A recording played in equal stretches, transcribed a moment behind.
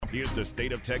Here's the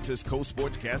State of Texas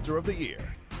Co-Sportscaster of the Year,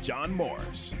 John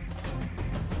Morris.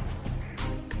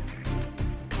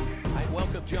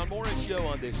 Welcome, John Morris Show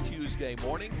on this Tuesday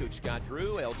morning. Coach Scott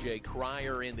Drew, L.J.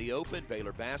 Cryer in the open.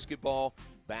 Baylor basketball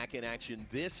back in action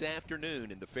this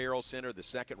afternoon in the Farrell Center. The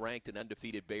second-ranked and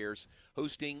undefeated Bears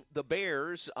hosting the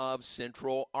Bears of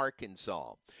Central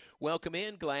Arkansas. Welcome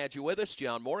in. Glad you're with us.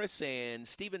 John Morris and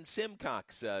Stephen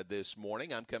Simcox this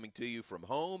morning. I'm coming to you from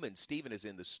home, and Stephen is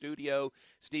in the studio.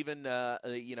 Stephen,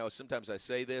 sometimes I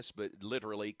say this, but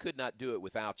literally could not do it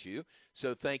without you.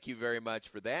 So thank you very much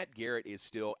for that. Garrett is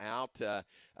still out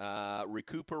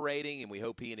recuperating, and we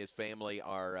hope he and his family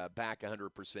are back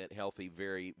 100% healthy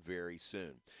very, very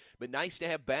soon. But nice to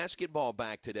have basketball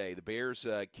back today. The Bears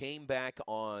came back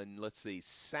on,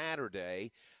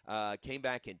 Saturday. Came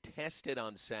back and tested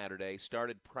on Saturday,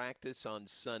 started practice on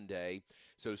Sunday.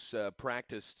 So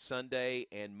practiced Sunday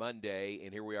and Monday,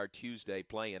 and here we are Tuesday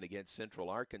playing against Central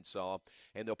Arkansas.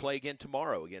 And they'll play again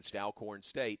tomorrow against Alcorn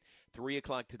State. 3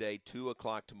 o'clock today, 2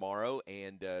 o'clock tomorrow.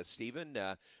 And, Stephen,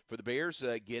 for the Bears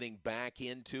getting back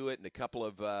into it in a couple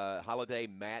of holiday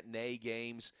matinee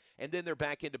games, and then they're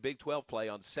back into Big 12 play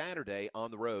on Saturday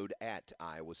on the road at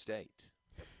Iowa State.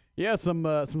 Yeah,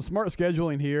 some smart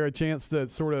scheduling here, a chance to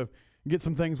sort of get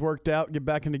some things worked out, get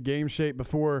back into game shape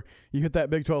before you hit that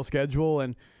Big 12 schedule.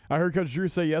 And I heard Coach Drew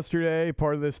say yesterday,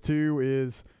 part of this too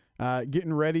is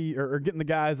getting ready or getting the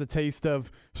guys a taste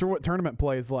of sort of what tournament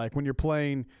play is like when you're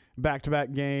playing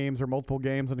back-to-back games or multiple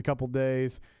games in a couple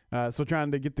days. So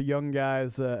trying to get the young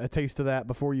guys a taste of that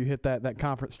before you hit that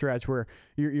conference stretch where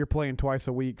you're playing twice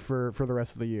a week for the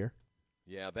rest of the year.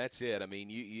 Yeah, that's it. I mean,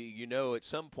 you know at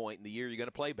some point in the year you're going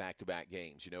to play back-to-back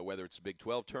games, whether it's the Big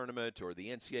 12 tournament or the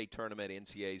NCAA tournament.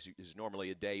 NCAA is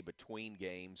normally a day between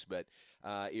games, but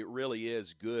it really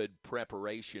is good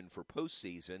preparation for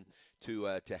postseason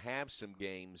to have some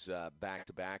games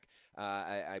back-to-back.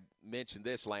 I mentioned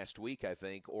this last week, I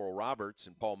think. Oral Roberts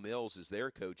and Paul Mills is their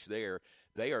coach there.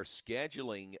 They are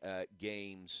scheduling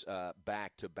games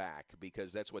back-to-back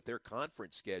because that's what their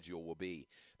conference schedule will be.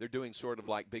 They're doing sort of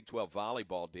like Big 12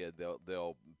 volleyball did.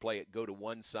 They'll play it, go to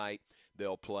one site.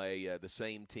 They'll play the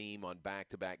same team on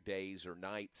back-to-back days or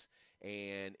nights.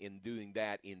 And in doing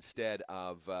that, instead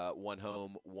of one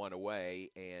home, one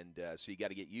away, and so you got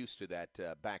to get used to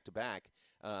that back-to-back,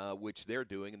 which they're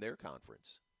doing in their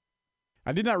conference.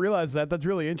 I did not realize that. That's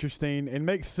really interesting. It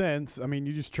makes sense. I mean,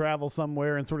 you just travel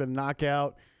somewhere and sort of knock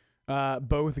out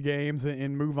both games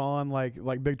and move on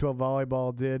like Big 12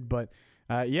 volleyball did. But,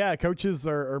 coaches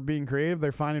are being creative.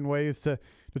 They're finding ways to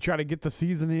try to get the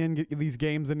season in, get these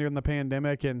games in during the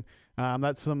pandemic, and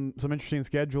that's some interesting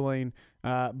scheduling.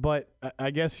 But I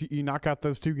guess you knock out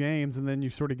those two games, and then you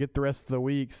sort of get the rest of the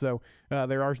week. So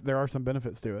there are some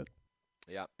benefits to it.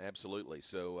 Yeah, absolutely.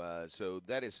 So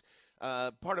that is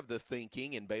part of the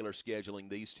thinking in Baylor scheduling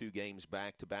these two games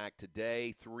back-to-back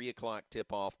today. 3 o'clock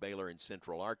tip-off, Baylor and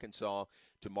Central Arkansas.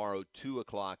 Tomorrow, 2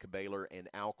 o'clock, Baylor and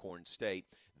Alcorn State.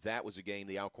 That was a game,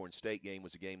 the Alcorn State game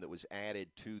was a game that was added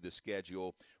to the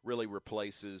schedule, really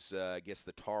replaces,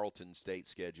 the Tarleton State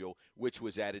schedule, which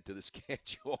was added to the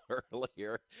schedule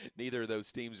earlier. Neither of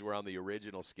those teams were on the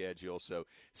original schedule. So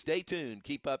stay tuned.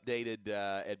 Keep updated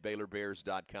at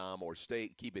BaylorBears.com or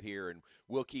keep it here, and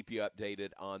we'll keep you updated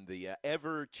on the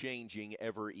ever-changing,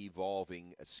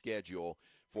 ever-evolving schedule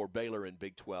for Baylor and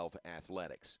Big 12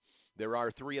 athletics. There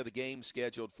are 3 of the games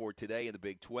scheduled for today in the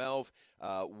Big 12.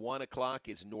 1 o'clock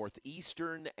is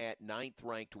Northeastern at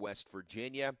 9th-ranked West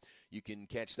Virginia. You can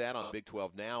catch that on Big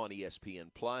 12 Now on ESPN+.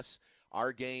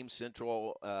 Our game,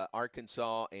 Central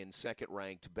Arkansas and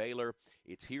second-ranked Baylor.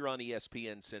 It's here on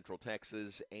ESPN Central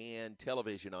Texas and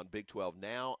television on Big 12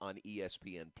 Now on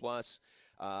ESPN+.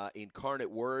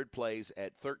 Incarnate Word plays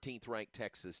at 13th-ranked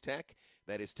Texas Tech.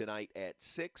 That is tonight at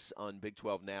 6 on Big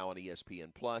 12 Now on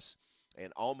ESPN+.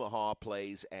 And Omaha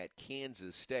plays at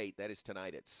Kansas State. That is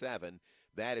tonight at 7.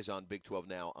 That is on Big 12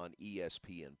 Now on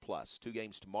ESPN+. 2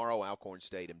 games tomorrow, Alcorn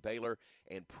State and Baylor,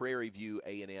 and Prairie View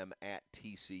A&M at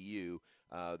TCU.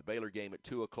 The Baylor game at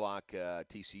 2 o'clock,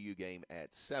 TCU game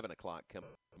at 7 o'clock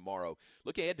tomorrow.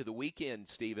 Look ahead to the weekend,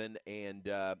 Stephen, and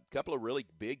a couple of really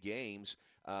big games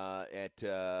at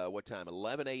what time?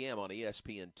 11 a.m. on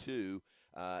ESPN2.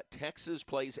 Texas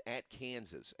plays at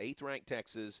Kansas, 8th-ranked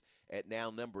Texas at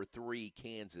now number 3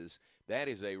 Kansas. That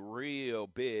is a real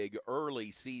big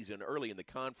early in the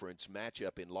conference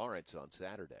matchup in Lawrence on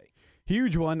Saturday.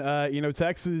 Huge one.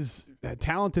 Texas, a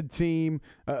talented team,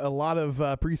 a lot of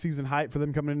preseason hype for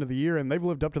them coming into the year, and they've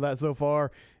lived up to that so far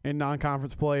in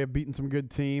non-conference play, have beaten some good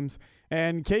teams.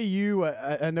 And KU,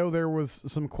 I know there was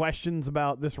some questions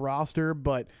about this roster,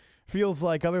 but feels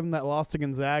like other than that loss to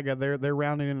Gonzaga, they're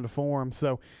rounding into form.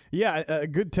 So, yeah, a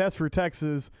good test for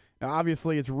Texas.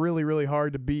 Obviously, it's really, really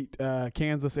hard to beat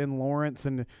Kansas in Lawrence,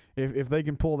 and if they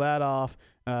can pull that off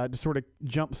to sort of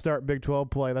jumpstart Big 12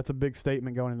 play, that's a big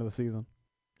statement going into the season.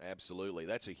 Absolutely.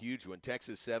 That's a huge one.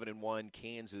 Texas 7-1,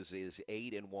 Kansas is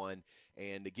 8-1.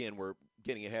 And again, we're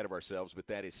getting ahead of ourselves, but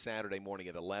that is Saturday morning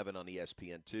at 11 on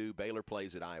ESPN2. Baylor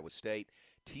plays at Iowa State.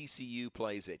 TCU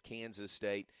plays at Kansas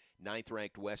State.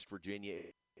 9th-ranked West Virginia,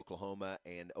 Oklahoma,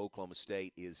 and Oklahoma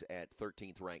State is at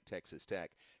 13th-ranked Texas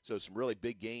Tech. So some really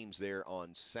big games there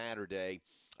on Saturday.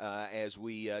 As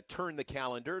we turn the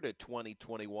calendar to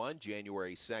 2021,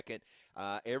 January 2nd,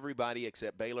 everybody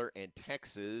except Baylor and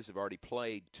Texas have already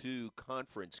played 2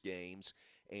 conference games,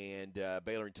 and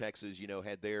Baylor and Texas,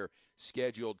 had their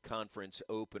scheduled conference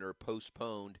opener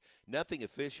postponed. Nothing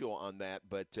official on that,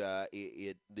 but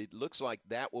it looks like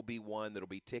that will be one that will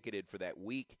be ticketed for that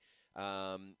week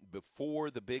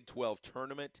before the Big 12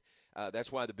 tournament.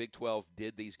 That's why the Big 12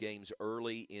 did these games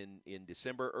early in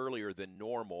December, earlier than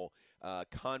normal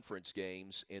conference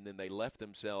games, and then they left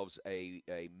themselves a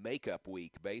makeup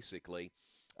week, basically.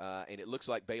 And it looks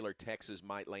like Baylor, Texas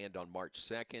might land on March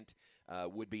 2nd,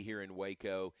 would be here in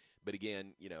Waco. But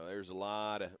again, there's a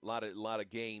lot of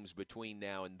games between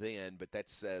now and then, but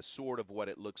that's sort of what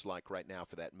it looks like right now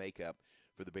for that makeup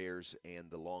for the Bears and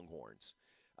the Longhorns.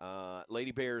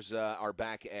 Lady Bears are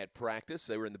back at practice.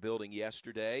 They were in the building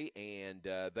yesterday, and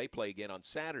they play again on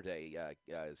Saturday.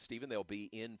 Stephen, they'll be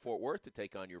in Fort Worth to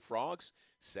take on your Frogs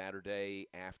Saturday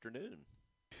afternoon.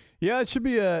 Yeah, it should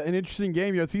be an interesting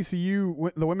game.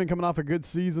 TCU, the women coming off a good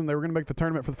season, they were going to make the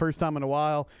tournament for the first time in a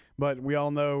while, but we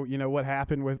all know, what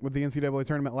happened with the NCAA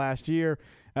tournament last year.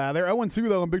 They're 0-2,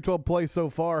 though, in Big 12 play so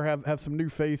far, have some new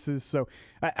faces. So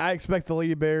I expect the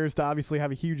Lady Bears to obviously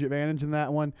have a huge advantage in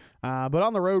that one. But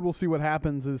on the road, we'll see what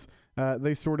happens as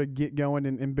they sort of get going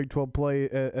in Big 12 play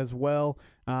as well.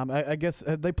 I guess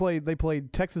they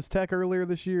played Texas Tech earlier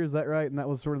this year. Is that right? And that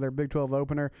was sort of their Big 12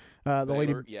 opener.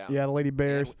 The Lady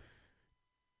Bears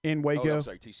in Waco. Oh, I'm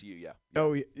sorry, TCU, yeah.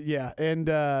 Oh, yeah. And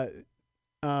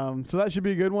so that should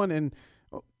be a good one. And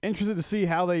interested to see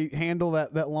how they handle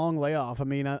that long layoff. I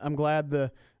mean, I'm glad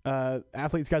the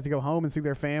athletes got to go home and see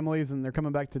their families, and they're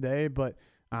coming back today. But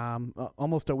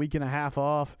almost a week and a half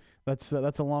off. That's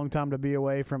a long time to be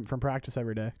away from practice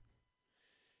every day.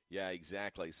 Yeah,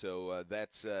 exactly. So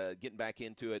that's getting back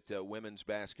into it. Women's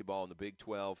basketball in the Big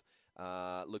 12.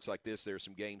 Looks like this. There are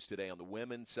some games today on the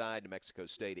women's side. New Mexico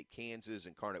State at Kansas,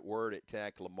 Incarnate Word at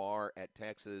Tech, Lamar at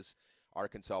Texas,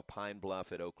 Arkansas Pine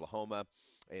Bluff at Oklahoma.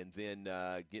 And then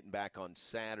getting back on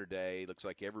Saturday, looks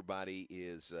like everybody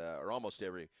is, or almost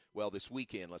this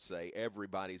weekend, let's say,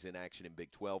 everybody's in action in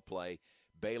Big 12 play.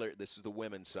 Baylor, this is the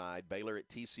women's side. Baylor at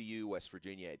TCU, West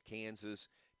Virginia at Kansas,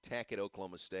 Tech at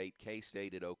Oklahoma State,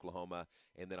 K-State at Oklahoma,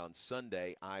 and then on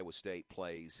Sunday, Iowa State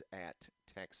plays at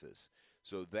Texas.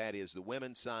 So that is the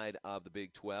women's side of the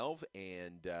Big 12,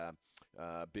 and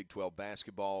Big 12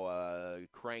 basketball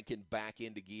cranking back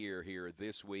into gear here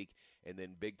this week, and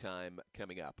then big time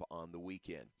coming up on the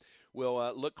weekend.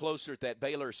 We'll look closer at that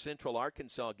Baylor Central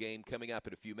Arkansas game coming up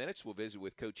in a few minutes. We'll visit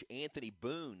with Coach Anthony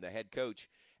Boone, the head coach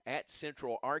at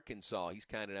Central Arkansas. He's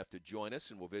kind enough to join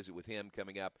us, and we'll visit with him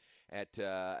coming up at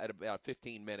about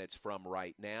 15 minutes from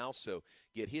right now. So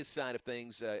get his side of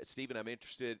things. Stephen, I'm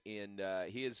interested in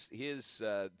his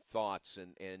thoughts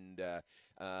and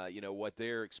what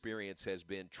their experience has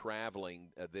been traveling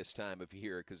this time of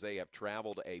year, because they have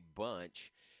traveled a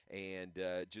bunch, and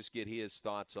just get his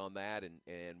thoughts on that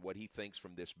and what he thinks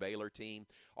from this Baylor team.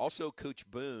 Also, Coach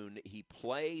Boone, he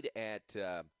played at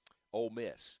Ole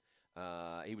Miss.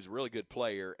 He was a really good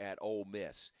player at Ole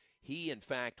Miss. He, in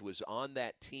fact, was on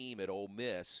that team at Ole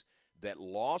Miss that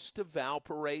lost to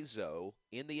Valparaiso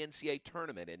in the NCAA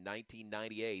tournament in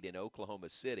 1998 in Oklahoma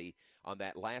City on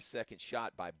that last-second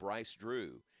shot by Bryce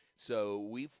Drew. So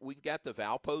we've got the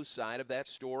Valpo side of that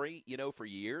story, for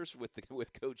years with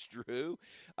Coach Drew.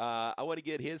 I want to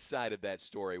get his side of that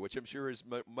story, which I'm sure is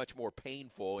much more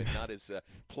painful and not as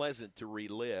pleasant to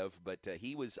relive. But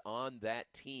he was on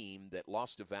that team that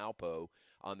lost to Valpo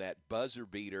on that buzzer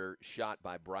beater shot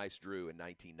by Bryce Drew in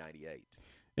 1998.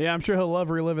 Yeah, I'm sure he'll love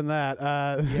reliving that.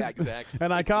 Yeah, exactly.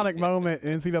 An iconic moment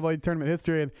in NCAA tournament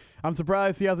history, and I'm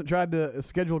surprised he hasn't tried to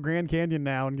schedule Grand Canyon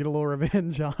now and get a little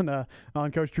revenge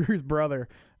on Coach Drew's brother.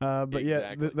 But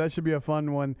exactly. Yeah, that should be a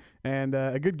fun one, and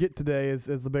a good get today as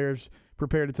the Bears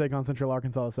prepare to take on Central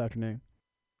Arkansas this afternoon.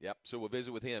 Yep, so we'll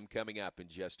visit with him coming up in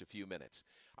just a few minutes.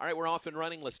 All right, we're off and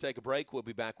running. Let's take a break. We'll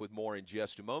be back with more in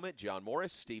just a moment. John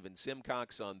Morris, Stephen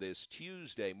Simcox on this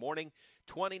Tuesday morning,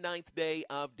 29th day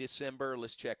of December.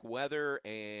 Let's check weather,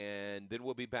 and then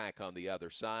we'll be back on the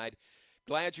other side.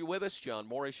 Glad you're with us. John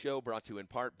Morris Show brought to you in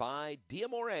part by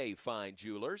D'Amore Fine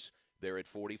Jewelers. They're at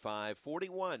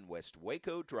 4541 West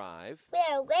Waco Drive.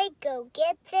 Where Waco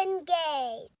gets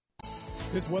engaged.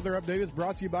 This weather update is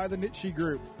brought to you by the Nitsche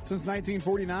Group. Since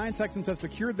 1949, Texans have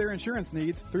secured their insurance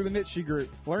needs through the Nitsche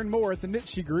Group. Learn more at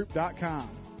thenitschegroup.com.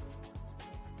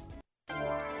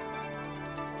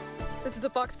 This is a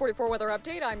Fox 44 weather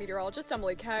update. I'm meteorologist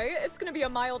Emily Kay. It's going to be a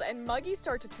mild and muggy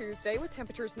start to Tuesday with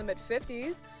temperatures in the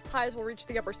mid-50s. Highs will reach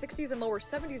the upper 60s and lower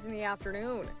 70s in the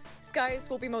afternoon. Skies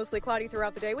will be mostly cloudy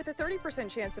throughout the day with a 30%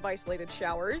 chance of isolated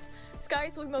showers.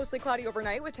 Skies will be mostly cloudy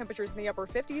overnight with temperatures in the upper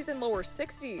 50s and lower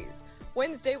 60s.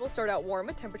 Wednesday will start out warm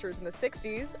with temperatures in the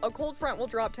 60s. A cold front will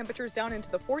drop temperatures down into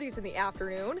the 40s in the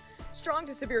afternoon. Strong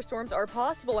to severe storms are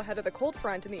possible ahead of the cold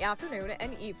front in the afternoon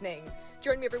and evening.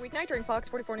 Join me every weeknight during Fox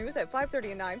 44 News at 5:30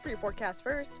 and 9 for your forecast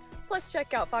first. Plus,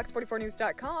 check out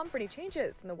fox44news.com for any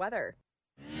changes in the weather.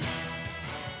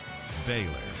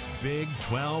 Baylor Big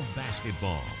 12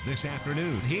 basketball this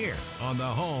afternoon here on the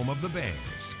home of the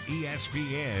Bears,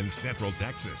 ESPN Central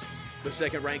Texas. The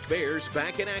second-ranked Bears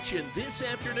back in action this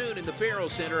afternoon in the Farrell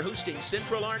Center hosting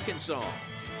Central Arkansas.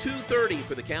 2:30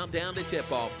 for the countdown to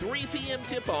tip-off. 3 p.m.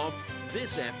 tip-off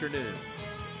this afternoon.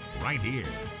 Right here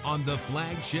on the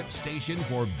flagship station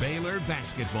for Baylor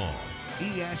basketball,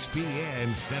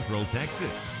 ESPN Central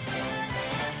Texas.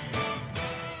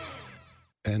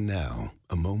 And now,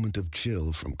 a moment of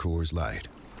chill from Coors Light.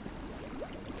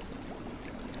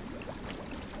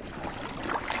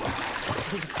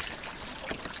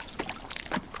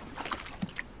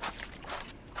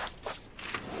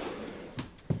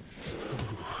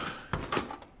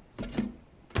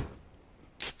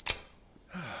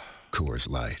 Coors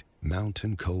Light,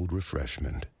 mountain cold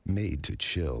refreshment, made to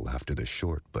chill after the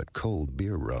short but cold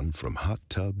beer run from hot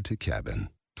tub to cabin.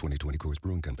 2020 Coors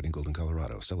Brewing Company, Golden,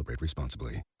 Colorado. Celebrate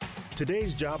responsibly.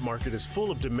 Today's job market is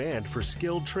full of demand for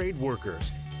skilled trade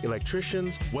workers.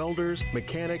 Electricians, welders,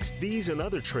 mechanics, these and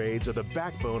other trades are the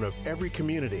backbone of every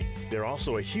community. They're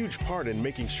also a huge part in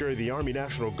making sure the Army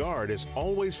National Guard is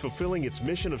always fulfilling its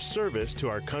mission of service to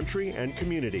our country and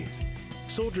communities.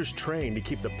 Soldiers train to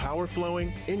keep the power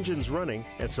flowing, engines running,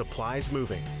 and supplies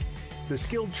moving. The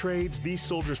skilled trades these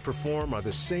soldiers perform are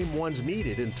the same ones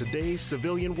needed in today's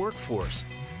civilian workforce.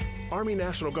 Army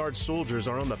National Guard soldiers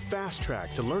are on the fast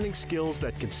track to learning skills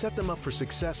that can set them up for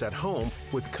success at home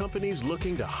with companies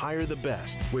looking to hire the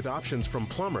best. With options from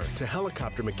plumber to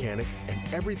helicopter mechanic and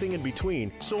everything in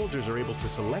between, soldiers are able to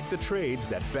select the trades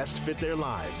that best fit their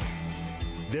lives.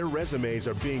 Their resumes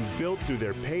are being built through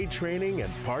their paid training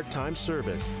and part-time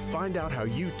service. Find out how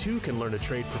you too can learn a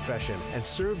trade profession and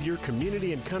serve your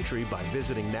community and country by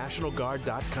visiting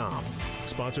NationalGuard.com.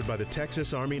 Sponsored by the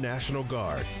Texas Army National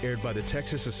Guard. Aired by the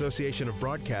Texas Association of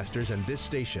Broadcasters and this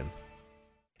station.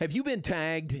 Have you been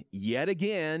tagged yet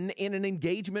again in an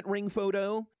engagement ring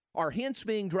photo? Are hints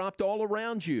being dropped all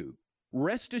around you?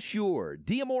 Rest assured,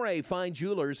 D'Amore Fine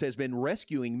Jewelers has been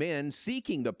rescuing men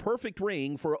seeking the perfect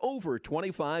ring for over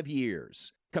 25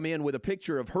 years. Come in with a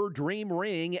picture of her dream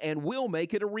ring and we'll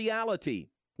make it a reality.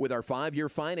 With our 5-year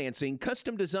financing,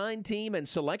 custom design team, and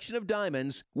selection of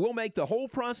diamonds, we'll make the whole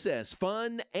process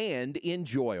fun and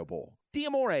enjoyable.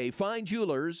 D'Amore Fine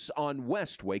Jewelers on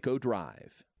West Waco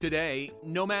Drive. Today,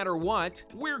 no matter what,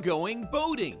 we're going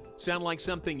boating. Sound like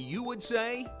something you would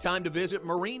say? Time to visit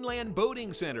Marineland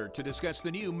Boating Center to discuss the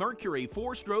new Mercury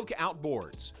 4-stroke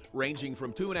outboards. Ranging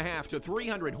from 2.5 to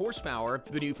 300 horsepower,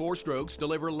 the new 4-strokes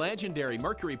deliver legendary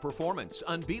Mercury performance,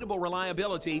 unbeatable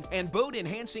reliability, and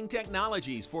boat-enhancing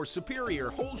technologies for superior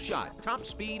hole shot, top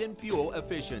speed, and fuel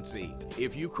efficiency.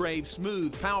 If you crave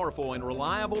smooth, powerful, and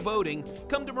reliable boating,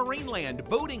 come to Marineland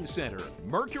Boating Center.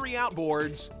 Mercury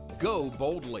Outboards. Go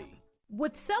boldly.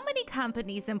 With so many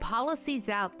companies and policies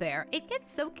out there, it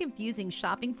gets so confusing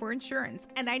shopping for insurance,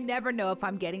 and I never know if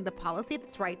I'm getting the policy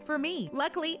that's right for me.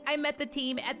 Luckily, I met the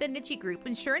team at the Nitsche Group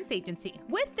Insurance Agency.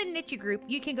 With the Nitsche Group,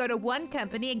 you can go to one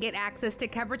company and get access to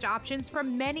coverage options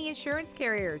from many insurance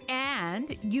carriers,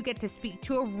 and you get to speak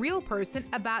to a real person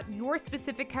about your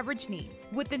specific coverage needs.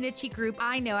 With the Nitsche Group,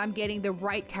 I know I'm getting the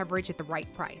right coverage at the right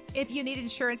price. If you need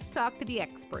insurance, talk to the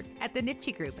experts at the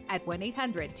Nitsche Group at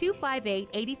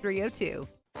 1-800-258-8302.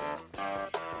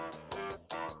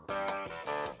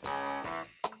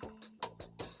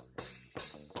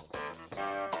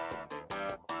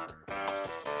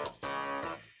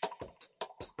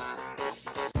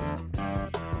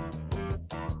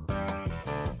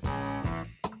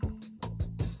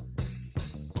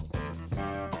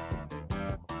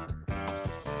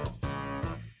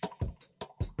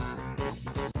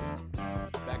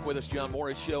 Back with us, John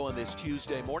Morris Show on this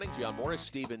Tuesday morning. John Morris,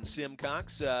 Stephen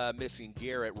Simcox, missing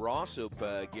Garrett Ross. Hope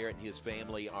Garrett and his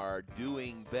family are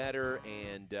doing better,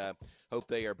 and hope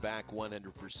they are back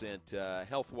 100%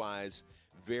 health-wise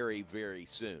very, very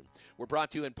soon. We're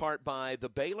brought to you in part by the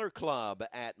Baylor Club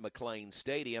at McLean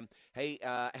Stadium. Hey,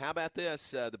 how about this?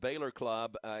 The Baylor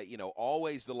Club,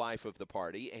 always the life of the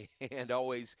party and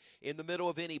always in the middle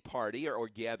of any party or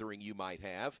gathering you might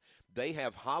have. They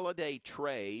have holiday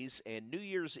trays and New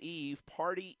Year's Eve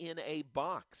party in a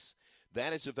box.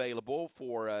 That is available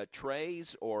for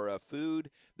trays or food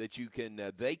that you can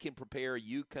they can prepare,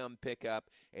 you come pick up,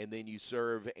 and then you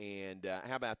serve. And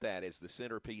how about that as the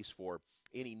centerpiece for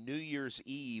any New Year's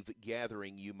Eve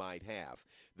gathering you might have.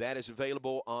 That is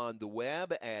available on the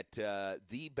web at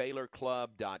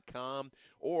thebaylorclub.com,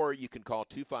 or you can call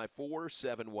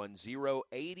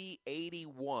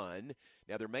 254-710-8081.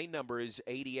 Now, their main number is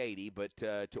 8080, but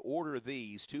to order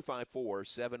these,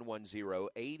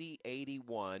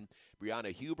 254-710-8081.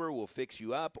 Brianna Huber will fix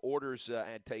you up. Orders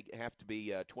have to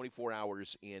be 24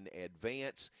 hours in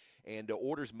advance, and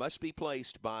orders must be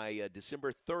placed by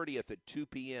December 30th at 2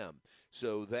 p.m.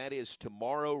 So that is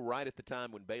tomorrow, right at the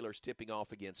time when Baylor's tipping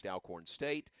off against Alcorn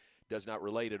State. Does not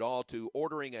relate at all to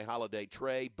ordering a holiday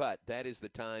tray, but that is the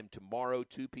time tomorrow,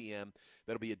 2 p.m.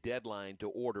 That'll be a deadline to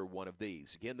order one of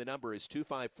these. Again, the number is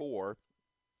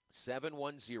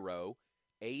 254-710-8081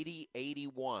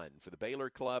 for the Baylor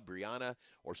Club. Brianna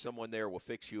or someone there will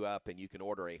fix you up, and you can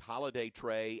order a holiday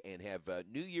tray and have a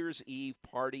New Year's Eve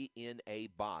party in a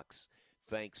box,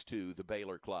 thanks to the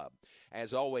Baylor Club.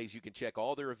 As always, you can check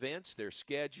all their events, their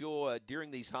schedule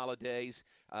during these holidays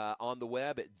on the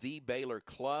web at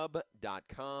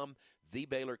thebaylorclub.com.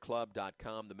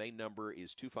 thebaylorclub.com. The main number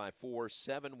is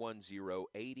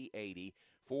 254-710-8080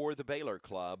 for the Baylor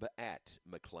Club at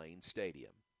McLean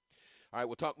Stadium. All right,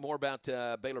 we'll talk more about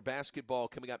Baylor basketball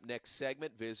coming up next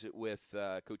segment. Visit with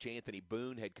Coach Anthony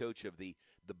Boone, head coach of the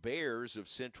Bears of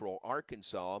Central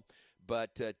Arkansas.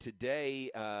 But today,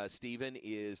 Stephen,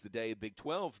 is the day Big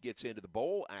 12 gets into the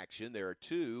bowl action. There are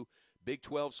two Big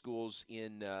 12 schools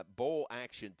in bowl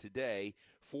action today.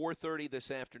 4:30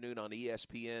 this afternoon on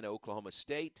ESPN, Oklahoma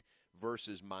State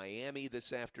versus Miami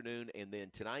this afternoon. And then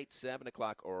tonight, 7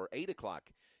 o'clock or 8 o'clock,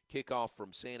 kickoff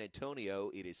from San Antonio.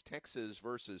 It is Texas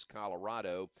versus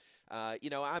Colorado.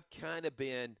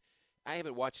 I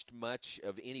haven't watched much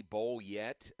of any bowl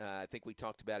yet. I think we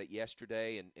talked about it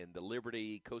yesterday, and the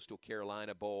Liberty Coastal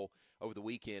Carolina Bowl over the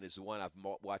weekend is the one I've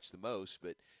watched the most.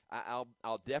 But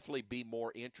I'll definitely be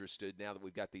more interested now that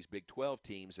we've got these Big 12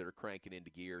 teams that are cranking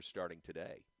into gear starting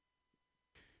today.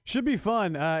 Should be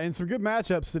fun and some good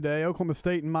matchups today. Oklahoma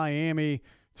State and Miami,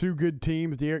 two good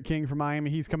teams. De'Aaron King from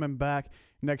Miami, he's coming back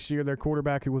next year. Their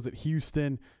quarterback who was at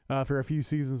Houston for a few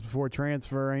seasons before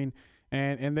transferring.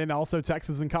 And then also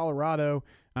Texas and Colorado,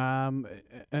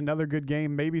 another good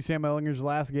game. Maybe Sam Ehlinger's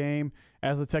last game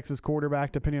as a Texas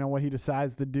quarterback, depending on what he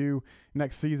decides to do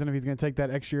next season, if he's going to take that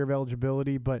extra year of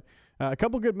eligibility. But a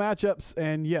couple good matchups,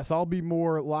 and, yes, I'll be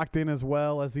more locked in as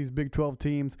well as these Big 12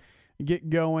 teams get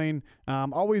going.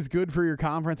 Always good for your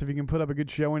conference if you can put up a good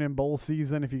showing in bowl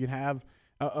season, if you can have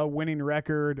a winning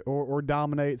record or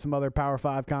dominate some other Power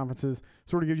 5 conferences.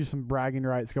 Sort of gives you some bragging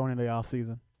rights going into the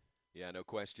offseason. Yeah, no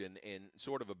question, and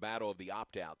sort of a battle of the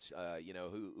opt-outs.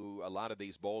 Who a lot of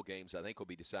these bowl games I think will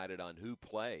be decided on who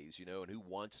plays, and who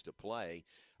wants to play.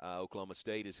 Oklahoma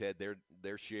State has had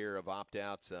their share of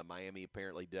opt-outs. Miami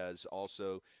apparently does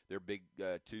also. Their big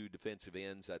two defensive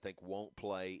ends I think won't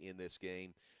play in this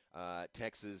game.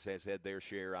 Texas has had their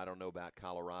share. I don't know about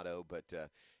Colorado, but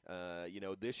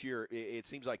this year it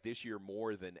seems like this year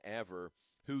more than ever,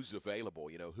 who's available,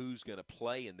 who's going to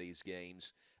play in these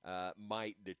games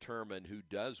might determine who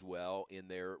does well in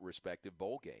their respective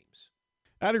bowl games.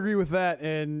 I'd agree with that,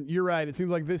 and you're right. It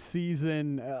seems like this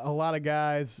season a lot of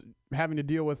guys having to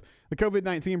deal with the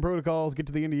COVID-19 protocols get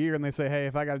to the end of the year, and they say, hey,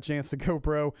 if I got a chance to go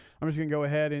pro, I'm just going to go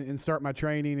ahead and start my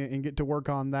training and get to work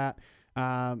on that.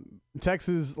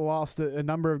 Texas lost a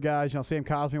number of guys. Sam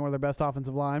Cosmi, one of their best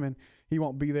offensive linemen, he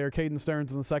won't be there. Caden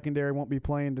Stearns in the secondary won't be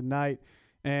playing tonight.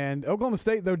 And Oklahoma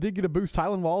State, though, did get a boost.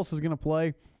 Tylan Wallace is going to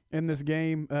play in this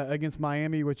game against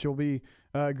Miami, which will be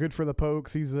good for the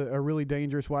Pokes. He's a really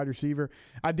dangerous wide receiver.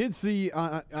 I did see,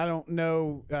 I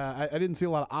didn't see a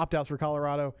lot of opt-outs for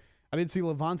Colorado. I did see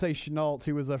Levante Chenault,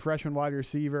 who was a freshman wide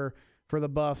receiver for the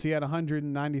Buffs. He had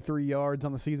 193 yards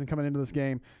on the season coming into this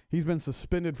game. He's been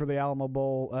suspended for the Alamo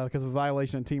Bowl because of a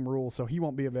violation of team rules, so he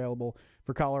won't be available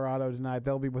for Colorado tonight.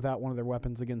 They'll be without one of their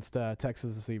weapons against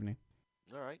Texas this evening.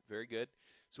 All right, very good.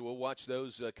 So we'll watch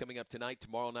those coming up tonight.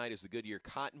 Tomorrow night is the Goodyear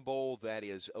Cotton Bowl. That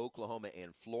is Oklahoma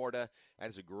and Florida. That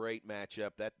is a great matchup.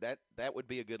 That would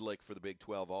be a good lick for the Big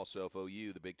 12 also if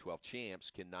OU, the Big 12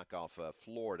 champs, can knock off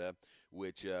Florida,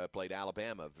 which played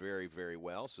Alabama very, very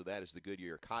well. So that is the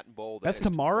Goodyear Cotton Bowl. That's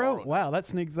tomorrow? Wow, that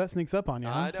sneaks up on you.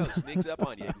 Huh? I know, sneaks up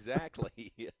on you,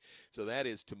 exactly. So that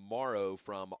is tomorrow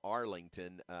from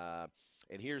Arlington.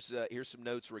 And here's some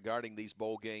notes regarding these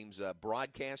bowl games.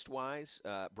 Broadcaster-wise,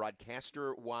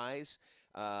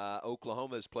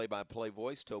 Oklahoma's play-by-play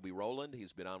voice, Toby Rowland.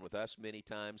 He's been on with us many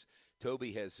times.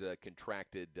 Toby has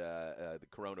contracted the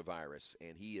coronavirus,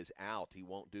 and he is out. He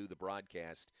won't do the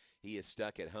broadcast. He is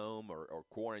stuck at home or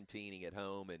quarantining at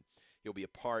home, and he'll be a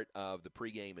part of the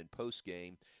pregame and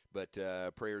postgame. But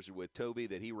prayers are with Toby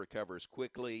that he recovers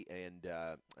quickly and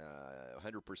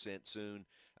 100% soon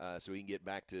so he can get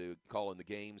back to calling the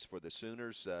games for the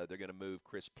Sooners. They're going to move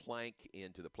Chris Plank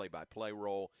into the play-by-play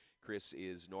role. Chris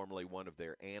is normally one of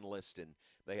their analysts, and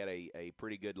they had a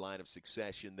pretty good line of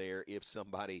succession there if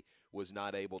somebody was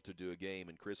not able to do a game,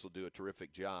 and Chris will do a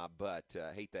terrific job, but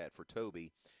hate that for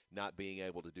Toby not being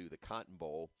able to do the Cotton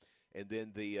Bowl. And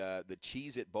then the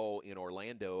Cheez-It Bowl in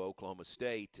Orlando, Oklahoma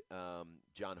State.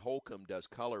 John Holcomb does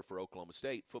color for Oklahoma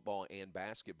State, football and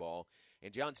basketball.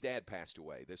 And John's dad passed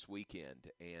away this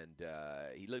weekend, and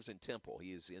he lives in Temple.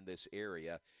 He is in this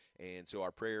area. And so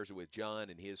our prayers are with John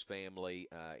and his family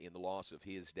in the loss of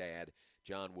his dad.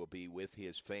 John will be with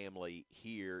his family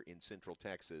here in Central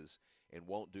Texas and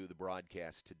won't do the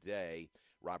broadcast today.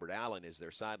 Robert Allen is their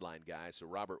sideline guy, so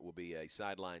Robert will be a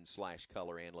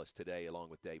sideline/color analyst today along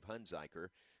with Dave Hunziker.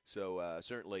 So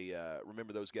certainly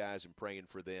remember those guys and praying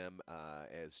for them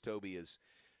as Toby is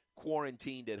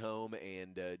quarantined at home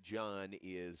and John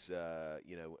is,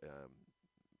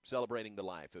 celebrating the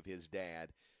life of his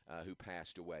dad who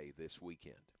passed away this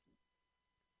weekend.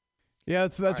 Yeah,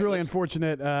 that's really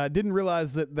unfortunate. Didn't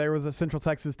realize that there was a Central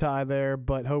Texas tie there,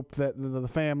 but hope that the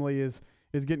family is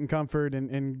getting comfort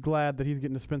and glad that he's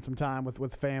getting to spend some time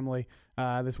with family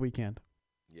this weekend.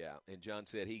 Yeah, and John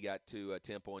said he got to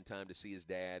Temple in time to see his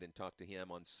dad and talk to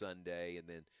him on Sunday, and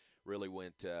then really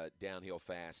went downhill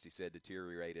fast. He said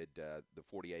deteriorated the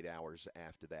 48 hours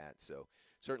after that. So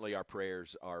certainly our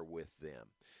prayers are with them.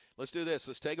 Let's do this.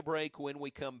 Let's take a break. When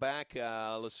we come back,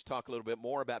 let's talk a little bit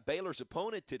more about Baylor's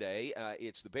opponent today.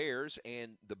 It's the Bears,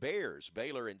 and the Bears,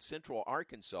 Baylor and Central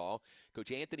Arkansas.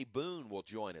 Coach Anthony Boone will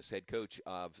join us, head coach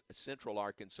of Central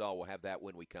Arkansas. We'll have that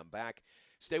when we come back.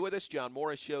 Stay with us. John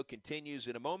Morris Show continues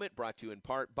in a moment, brought to you in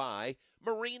part by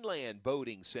Marineland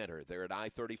Boating Center. They're at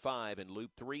I-35 and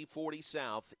Loop 340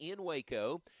 South in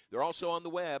Waco. They're also on the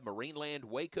web,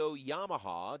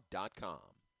 marinelandwacoyamaha.com.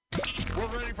 We're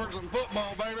ready for some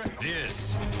football, baby.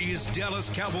 This is Dallas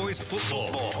Cowboys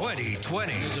football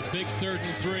 2020. There's a big 3rd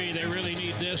and 3. They really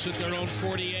need this at their own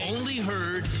 48. Only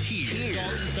heard here.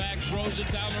 Dalton back, throws it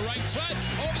down the right side,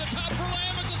 over the top for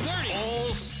Lamb at the 30.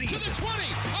 All season. To the 20,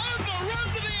 on the run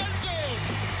to the end zone.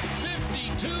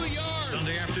 52 yards.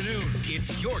 Sunday afternoon,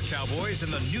 it's your Cowboys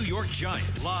and the New York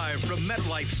Giants. Live from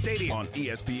MetLife Stadium. On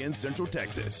ESPN Central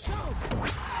Texas.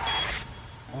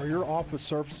 Are your office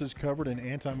surfaces covered in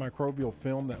antimicrobial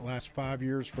film that lasts 5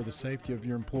 years for the safety of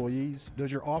your employees? Does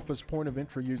your office point of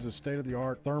entry use a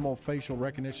state-of-the-art thermal facial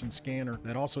recognition scanner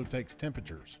that also takes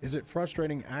temperatures? Is it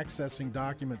frustrating accessing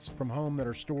documents from home that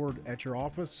are stored at your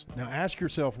office? Now ask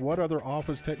yourself, what other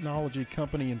office technology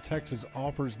company in Texas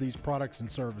offers these products and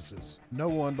services? No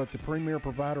one but the premier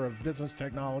provider of business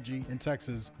technology in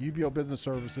Texas, UBEO Business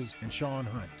Services, and Sean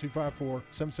Hunt.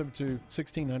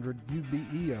 254-772-1600,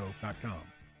 ubeo.com.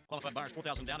 Qualified buyers,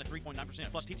 $4,000 down at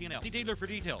 3.9% plus TTNL. D-Dealer for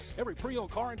details. Every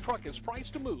pre-owned car and truck is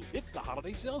priced to move. It's the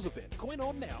holiday sales event going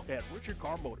on now at Richard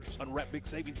Car Motors. Unwrap big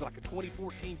savings like a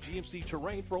 2014 GMC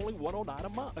Terrain for only $109 a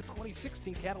month, a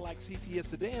 2016 Cadillac CTS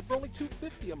sedan for only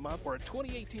 $250 a month, or a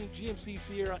 2018 GMC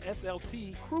Sierra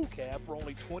SLT Crew Cab for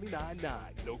only $29.9.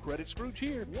 No credit scrooge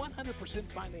here. 100%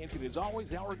 financing is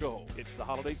always our goal. It's the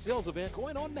holiday sales event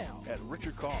going on now at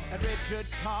Richard Car. At Richard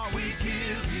Car, we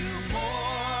give you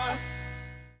more.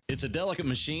 It's a delicate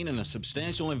machine and a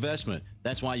substantial investment.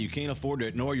 That's why you can't afford to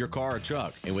ignore your car or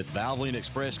truck. And with Valvoline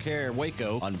Express Care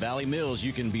Waco on Valley Mills,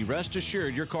 you can be rest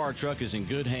assured your car or truck is in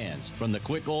good hands. From the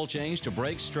quick oil change to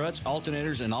brakes, struts,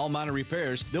 alternators, and all minor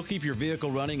repairs, they'll keep your vehicle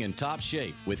running in top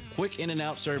shape with quick in and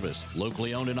out service.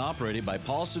 Locally owned and operated by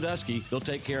Paul Sadusky, they'll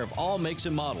take care of all makes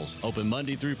and models. Open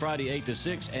Monday through Friday 8 to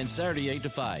 6 and Saturday 8 to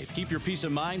 5. Keep your peace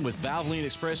of mind with Valvoline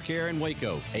Express Care in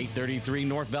Waco, 833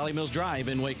 North Valley Mills Drive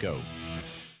in Waco.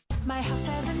 My house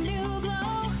has a new glow.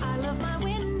 I love my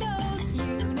windows.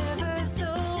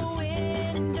 Universal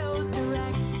Windows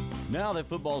Direct. Now Now that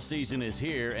football season is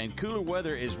here and cooler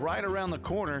weather is right around the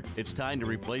corner, it's time to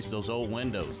replace those old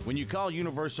windows. When you call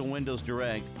Universal Windows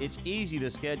Direct, it's easy to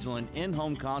schedule an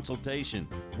in-home consultation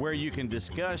where you can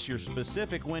discuss your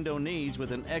specific window needs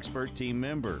with an expert team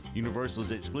member.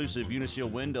 Universal's exclusive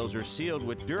Unishield windows are sealed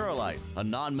with Duralite, a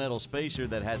non-metal spacer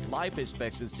that has life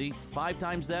expectancy 5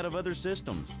 times that of other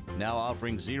systems. Now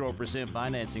offering 0%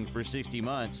 financing for 60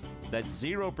 months. That's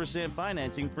 0%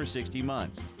 financing for 60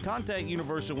 months. Contact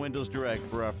Universal Windows Direct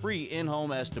for a free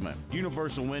in-home estimate.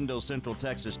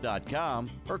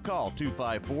 UniversalWindowsCentralTexas.com or call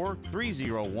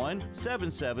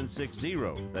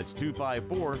 254-301-7760. That's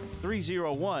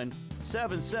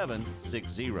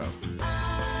 254-301-7760.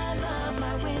 I love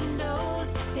my windows.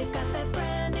 They've got that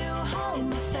brand new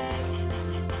home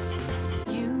effect.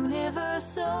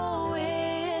 Universal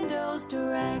Windows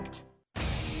Direct.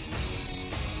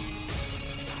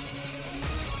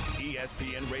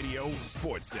 ESPN Radio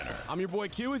Sports Center. I'm your boy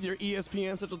Q with your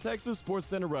ESPN Central Texas Sports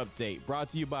Center update. Brought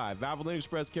to you by Valvoline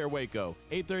Express Care Waco.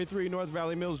 833 North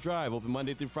Valley Mills Drive. Open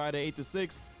Monday through Friday 8 to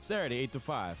 6, Saturday 8 to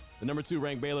 5. The number 2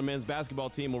 ranked Baylor men's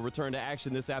basketball team will return to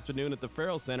action this afternoon at the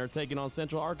Farrell Center, taking on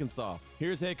Central Arkansas.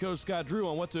 Here's head coach Scott Drew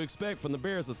on what to expect from the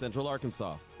Bears of Central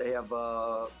Arkansas. They have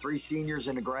 3 seniors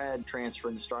and a grad transfer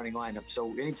in the starting lineup.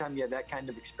 So anytime you have that kind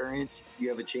of experience, you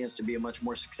have a chance to be a much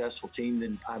more successful team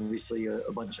than obviously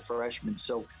a bunch of freshmen.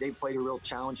 So they've played a real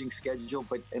challenging schedule,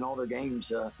 but in all their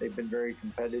games, they've been very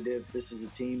competitive. This is a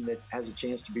team that has a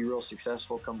chance to be real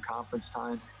successful come conference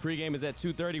time. Pregame is at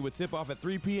 2:30 with tip-off at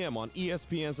 3 p.m. on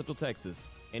ESPN Central Texas.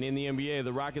 And in the NBA,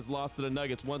 the Rockets lost to the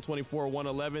Nuggets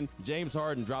 124-111. James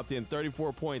Harden dropped in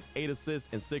 34 points, 8 assists,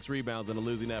 and 6 rebounds in a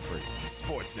losing effort.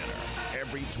 Sports Center,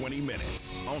 every 20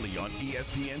 minutes, only on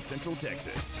ESPN Central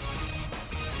Texas.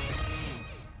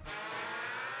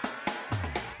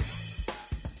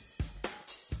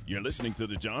 You're listening to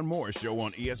The John Morris Show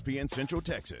on ESPN Central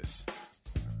Texas.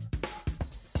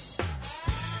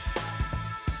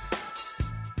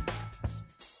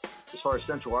 As far as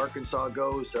Central Arkansas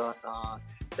goes,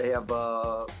 they have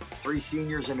 3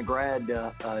 seniors and a grad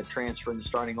transfer in the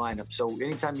starting lineup. So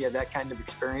anytime you have that kind of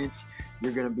experience,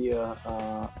 you're going to be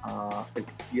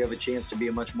you have a chance to be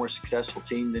a much more successful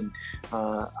team than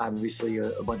obviously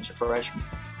a bunch of freshmen.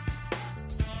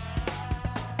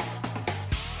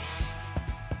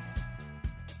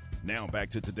 Now back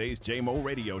to today's JMO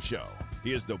Radio Show.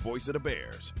 Here's the voice of the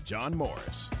Bears, John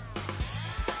Morris.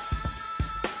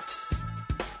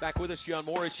 Back with us, John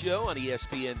Morris Show on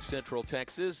ESPN Central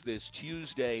Texas this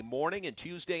Tuesday morning, and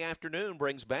Tuesday afternoon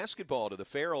brings basketball to the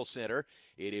Farrell Center.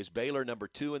 It is Baylor, number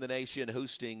 2 in the nation,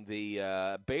 hosting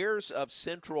the Bears of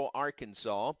Central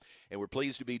Arkansas, and we're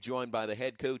pleased to be joined by the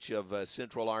head coach of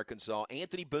Central Arkansas.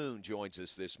 Anthony Boone joins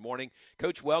us this morning.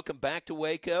 Coach, welcome back to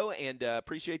Waco, and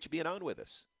appreciate you being on with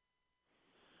us.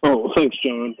 Oh, thanks,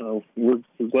 John. We're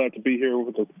glad to be here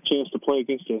with a chance to play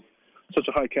against such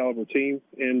a high-caliber team,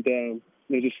 and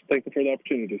just thankful for the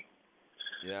opportunity.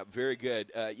 Yeah, very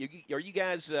good. Are you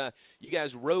guys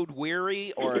road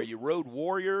weary, or are you road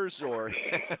warriors, or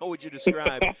how would you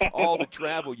describe all the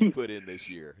travel you put in this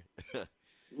year?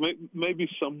 Maybe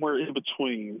somewhere in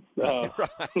between.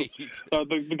 Right.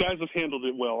 The guys have handled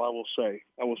it well. I will say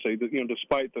that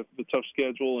despite the tough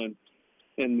schedule and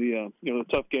the the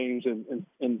tough games and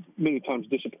many times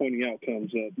disappointing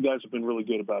outcomes, the guys have been really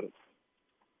good about it.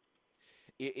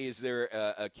 Is there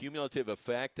a cumulative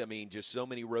effect? I mean, just so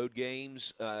many road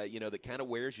games, that kind of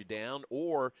wears you down,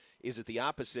 or is it the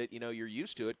opposite? You're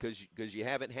used to it because you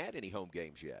haven't had any home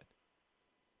games yet.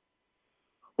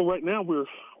 Well, right now we're a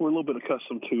little bit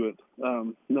accustomed to it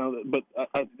now, but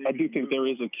I do think there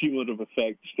is a cumulative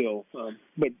effect still.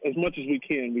 But as much as we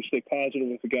can, we stay positive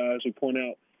with the guys. We point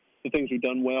out the things we've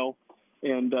done well,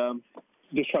 and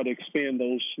just try to expand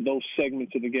those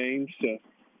segments of the games to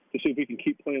see if we can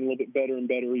keep playing a little bit better and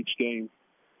better each game.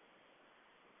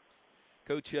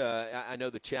 Coach, I know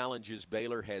the challenges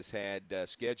Baylor has had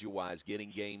schedule-wise,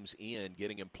 getting games in,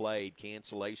 getting them played,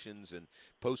 cancellations and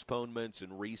postponements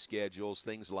and reschedules,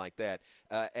 things like that.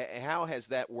 How has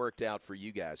that worked out for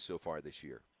you guys so far this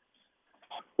year?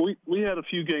 We had a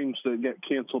few games that got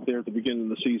canceled there at the beginning of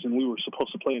the season. We were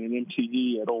supposed to play in an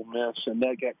MTE at Ole Miss, and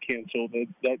that got canceled.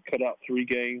 That cut out 3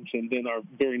 games, and then our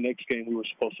very next game we were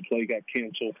supposed to play got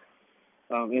canceled.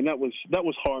 And that was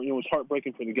hard. It was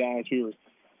heartbreaking for the guys. We were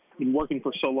been working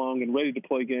for so long and ready to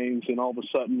play games, and all of a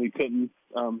sudden we couldn't.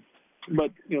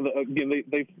 But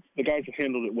the guys have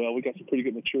handled it well. We got some pretty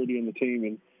good maturity in the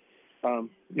team, and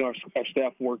our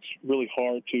staff works really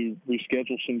hard to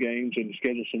reschedule some games and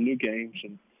schedule some new games,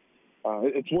 and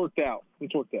it's worked out.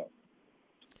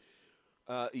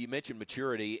 You mentioned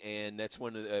maturity, and that's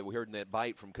when we heard in that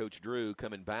bite from Coach Drew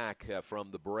coming back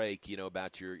from the break,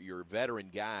 about your veteran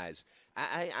guys.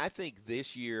 I think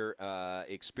this year,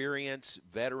 experience,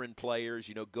 veteran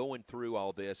players, going through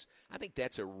all this, I think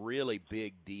that's a really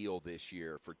big deal this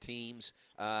year for teams.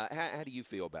 How do you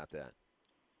feel about that?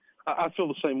 I feel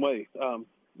the same way.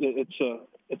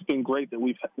 It's been great that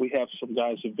we have some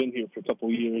guys who've been here for a couple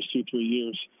of years, 2-3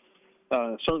 years.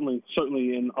 Certainly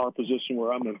in our position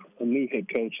where I'm a new head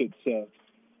coach,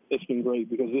 it's been great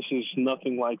because this is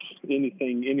nothing like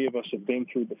anything any of us have been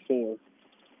through before.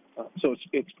 So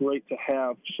it's great to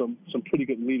have some pretty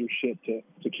good leadership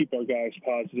to keep our guys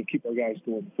positive, keep our guys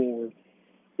going forward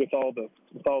with all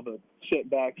the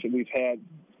setbacks that we've had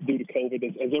due to COVID,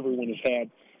 as everyone has had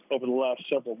over the last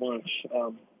several months.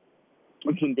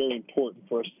 It's been very important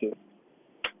for us to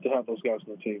have those guys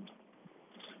on the team.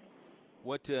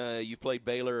 What you've played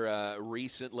Baylor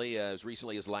recently as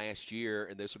last year,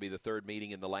 and this will be the third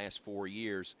meeting in the last 4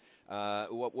 years.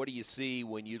 What do you see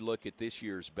when you look at this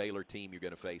year's Baylor team you're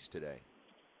going to face today?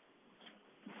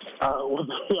 Well,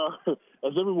 they are,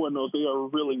 as everyone knows, they are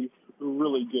really,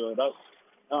 really good.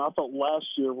 I thought last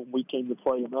year when we came to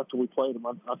play them, after we played them,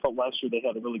 I thought last year they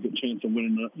had a really good chance of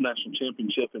winning the national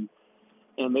championship,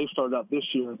 and they started out this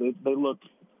year. They look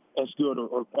as good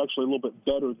or actually a little bit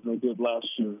better than they did last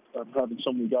year, having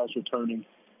so many guys returning.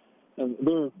 And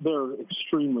they're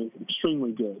extremely,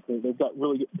 extremely good. They've got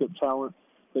really good talent.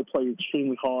 They play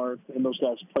extremely hard, and those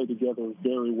guys play together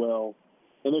very well.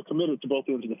 And they're committed to both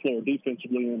ends of the floor,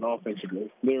 defensively and offensively.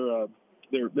 They're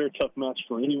a tough match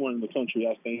for anyone in the country,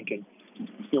 I think. And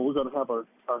we're going to have our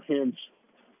hands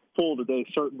full today,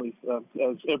 certainly,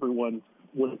 as everyone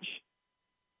would.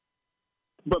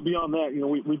 But beyond that,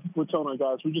 we're telling our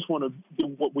guys we just want to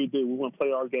do what we do. We want to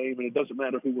play our game, and it doesn't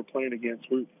matter who we're playing against.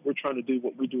 We're trying to do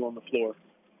what we do on the floor.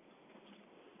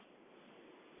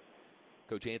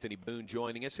 Coach Anthony Boone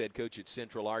joining us, head coach at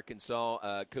Central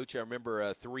Arkansas. Coach, I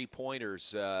remember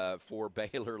three-pointers for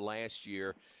Baylor last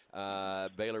year.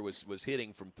 Baylor was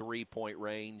hitting from three-point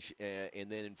range,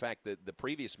 and then, in fact, the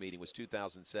previous meeting was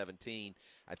 2017.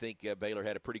 I think Baylor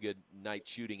had a pretty good night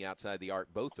shooting outside the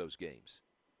arc both those games.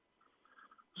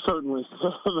 Certainly,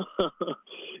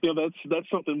 that's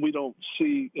something we don't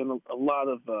see in a lot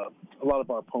of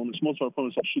our opponents. Most of our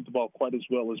opponents don't shoot the ball quite as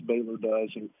well as Baylor does,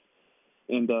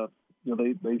 and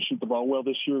they shoot the ball well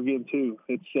this year again too.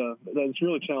 It's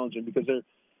really challenging because they're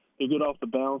good off the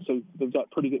bounce. They've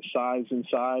got pretty good size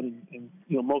inside, and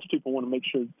most people want to make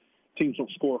sure teams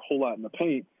don't score a whole lot in the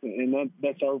paint, and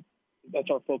that's our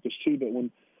focus too. But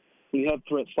when you have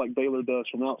threats like Baylor does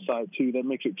from outside too, that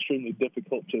makes it extremely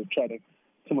difficult to try to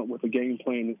come up with a game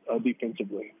plan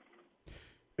defensively.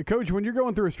 Coach, when you're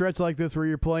going through a stretch like this where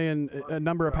you're playing a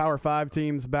number of Power 5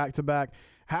 teams back to back,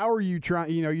 how are you trying?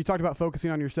 You talked about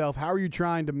focusing on yourself. How are you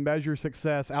trying to measure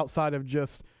success outside of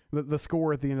just the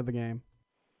score at the end of the game?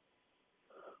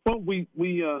 Well, we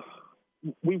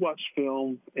watch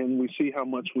film and we see how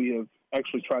much we have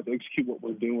actually tried to execute what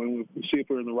we're doing. We see if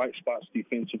we're in the right spots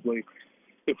defensively,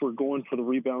 if we're going for the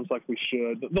rebounds like we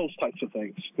should, those types of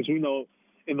things, because we know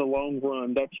in the long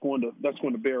run that's going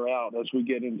to bear out as we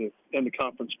get into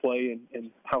conference play and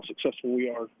how successful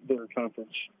we are there in conference.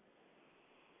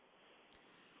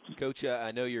 Coach,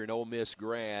 I know you're an Ole Miss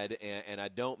grad, and I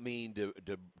don't mean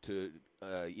to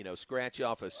scratch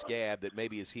off a scab that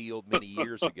maybe is healed many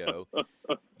years ago.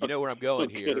 You know where I'm going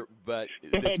here, but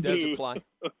this does apply.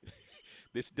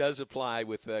 This does apply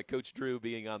with Coach Drew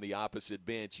being on the opposite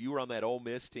bench. You were on that Ole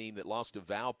Miss team that lost to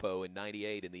Valpo in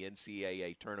 '98 in the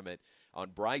NCAA tournament on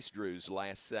Bryce Drew's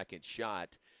last-second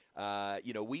shot.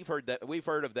 We've heard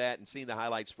of that and seen the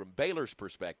highlights from Baylor's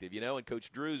perspective, and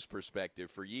Coach Drew's perspective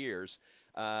for years.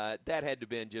 That had to have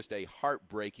been just a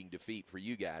heartbreaking defeat for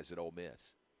you guys at Ole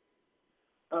Miss.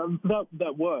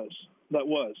 That was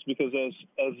because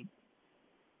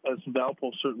as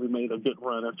Valpo certainly made a good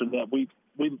run after that, we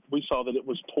saw that it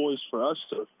was poised for us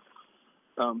to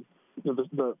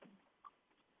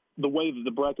the way that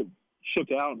the bracket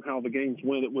shook out and how the games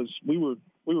went. We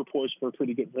were poised for a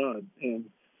pretty good run, and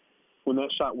when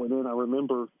that shot went in, I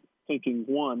remember thinking,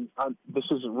 this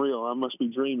isn't real. I must be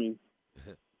dreaming.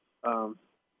 And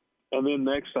then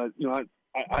next,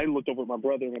 I looked over at my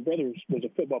brother. My brother was a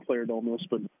football player at Ole Miss,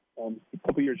 but a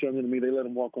couple years younger than me. They let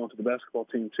him walk onto the basketball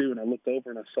team too. And I looked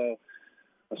over and I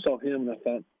saw him, and I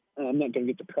thought, I'm not going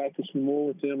to get to practice more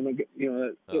with him. And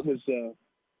it was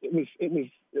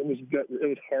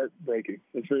heartbreaking.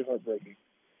 It's very heartbreaking.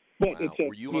 But wow.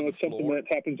 It's something that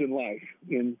happens in life,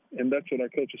 and that's what our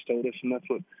coaches told us, and that's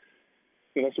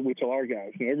what we tell our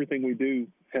guys. Everything we do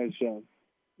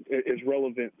is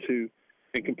relevant to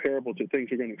and comparable to things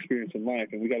we're going to experience in life,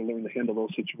 and we got to learn to handle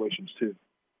those situations too.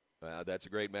 That's a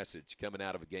great message coming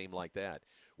out of a game like that.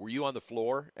 Were you on the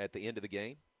floor at the end of the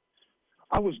game?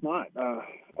 I was not.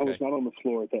 I was not on the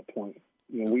floor at that point.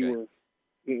 You know, we were.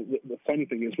 You know, the funny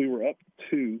thing is, we were up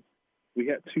 2. We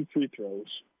had 2 free throws.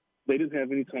 They didn't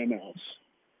have any timeouts,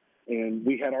 and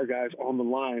we had our guys on the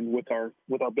line with our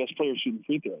best player shooting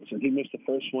free throws. And he missed the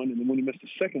first one, and then when he missed the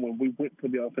second one, we went for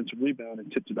the offensive rebound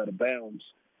and tipped it out of bounds.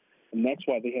 And that's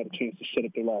why they had a chance to set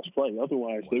up their last play.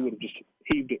 Otherwise, they would have just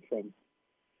heaved it from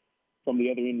the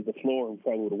other end of the floor and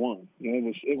probably would have won. You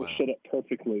know, it was set up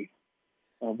perfectly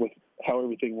with how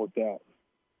everything worked out.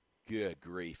 Good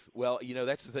grief. Well, you know,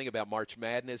 that's the thing about March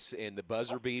Madness and the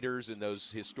buzzer beaters and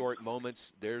those historic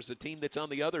moments. There's a team that's on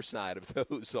the other side of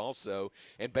those also.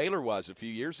 And Baylor was a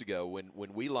few years ago when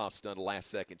we lost on a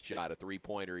last-second shot, a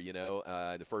three-pointer, you know,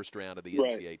 in the first round of the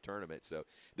NCAA tournament. So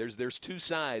there's two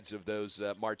sides of those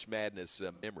March Madness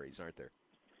memories, aren't there?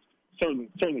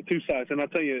 Certainly two sides. And I'll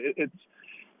tell you, it's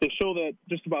they show that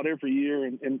just about every year.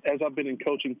 And as I've been in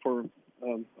coaching for,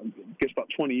 I guess, about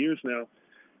 20 years now,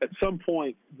 at some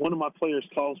point, one of my players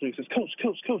calls me and says,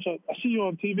 Coach, I see you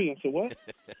on TV. I said, what?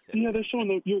 Yeah, they're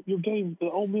showing your game,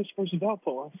 the Ole Miss versus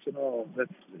Valpo. I said, oh,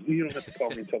 you don't have to call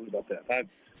me and tell me about that.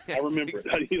 I remember it.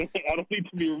 I don't need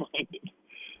to be reminded.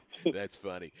 That's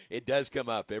funny. It does come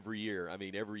up every year. I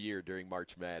mean, every year during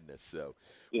March Madness. So,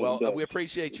 yeah, we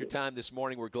appreciate your time this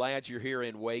morning. We're glad you're here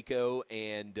in Waco,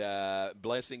 and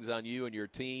blessings on you and your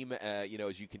team,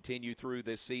 as you continue through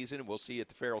this season. We'll see you at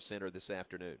the Farrell Center this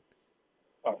afternoon.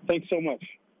 Thanks so much.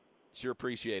 Sure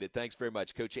appreciate it. Thanks very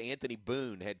much. Coach Anthony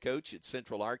Boone, head coach at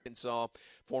Central Arkansas,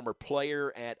 former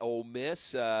player at Ole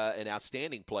Miss, an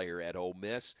outstanding player at Ole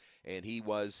Miss, and he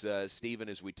was, Stephen,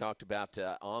 as we talked about,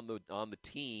 on the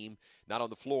team, not on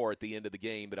the floor at the end of the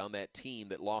game, but on that team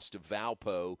that lost to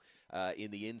Valpo in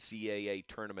the NCAA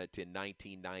tournament in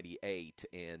 1998.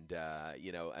 And,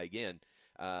 again,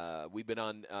 we've been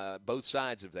on both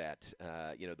sides of that,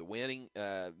 the winning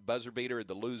buzzer beater,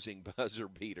 the losing buzzer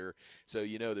beater. So,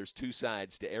 there's two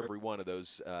sides to every one of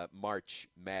those March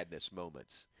Madness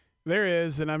moments. There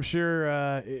is, and I'm sure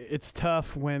it's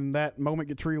tough when that moment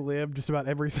gets relived just about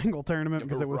every single tournament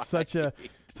because it was such an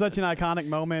iconic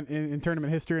moment in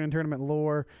tournament history and in tournament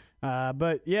lore.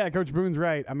 But, yeah, Coach Boone's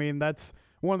right. I mean, that's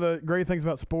one of the great things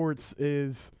about sports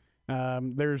is –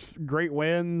 there's great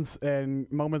wins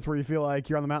and moments where you feel like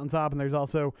you're on the mountaintop, and there's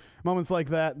also moments like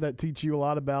that teach you a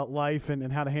lot about life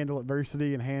and how to handle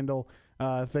adversity and handle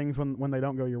things when they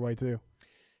don't go your way too.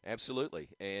 Absolutely,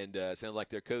 and sounds like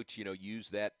their coach,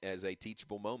 used that as a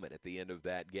teachable moment at the end of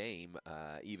that game.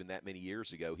 Even that many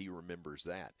years ago, he remembers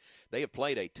that. They have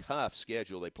played a tough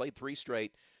schedule. They played 3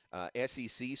 straight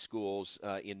SEC schools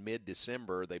in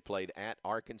mid-December. They played at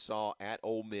Arkansas, at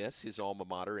Ole Miss, his alma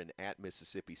mater, and at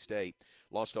Mississippi State.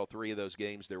 Lost all 3 of those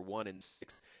games. They're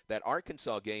 1-6. That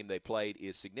Arkansas game they played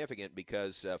is significant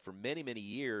because for many, many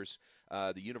years,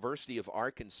 the University of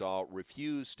Arkansas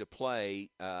refused to play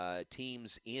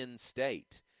teams in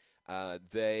state. I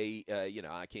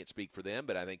can't speak for them,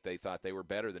 but I think they thought they were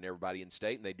better than everybody in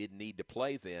state, and they didn't need to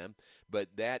play them. But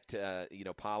that,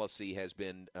 policy has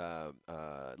been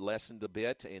lessened a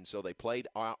bit, and so they played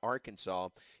Arkansas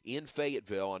in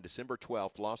Fayetteville on December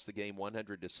 12th, lost the game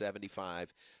 100-75.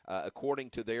 According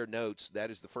to their notes, that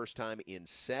is the first time in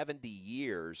 70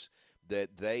 years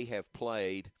that they have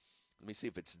played. Let me see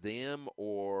if it's them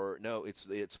or no.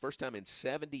 It's first time in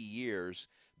 70 years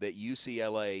that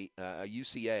UCA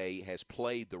has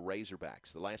played the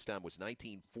Razorbacks. The last time was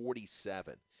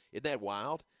 1947. Isn't that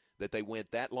wild that they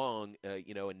went that long,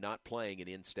 and not playing an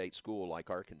in-state school like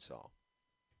Arkansas?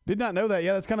 Did not know that.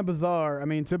 Yeah, that's kind of bizarre. I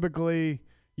mean, typically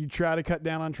you try to cut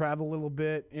down on travel a little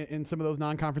bit in some of those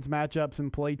non-conference matchups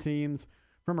and play teams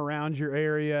from around your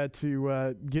area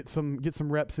to get some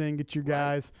reps in, get your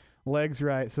guys' legs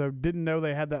right. So didn't know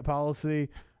they had that policy,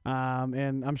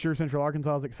 and I'm sure Central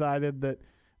Arkansas is excited that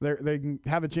they can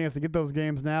have a chance to get those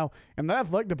games now. And the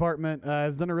athletic department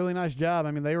has done a really nice job.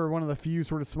 I mean, they were one of the few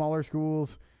sort of smaller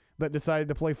schools that decided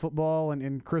to play football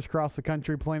and crisscross the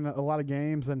country playing a lot of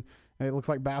games. And it looks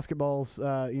like basketball's,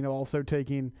 also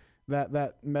taking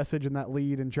that message and that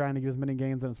lead and trying to get as many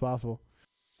games in as possible.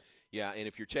 Yeah, and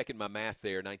if you're checking my math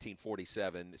there,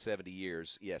 1947, 70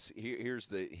 years, yes, here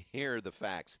are the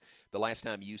facts. The last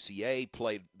time UCA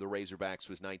played the Razorbacks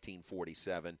was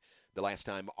 1947. The last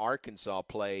time Arkansas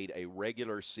played a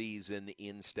regular season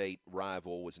in-state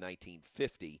rival was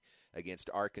 1950 against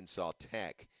Arkansas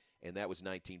Tech, and that was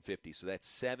 1950. So that's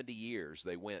 70 years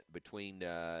they went between,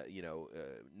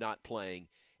 not playing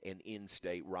an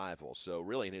in-state rival. So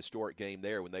really an historic game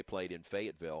there when they played in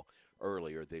Fayetteville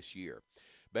earlier this year.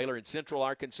 Baylor and Central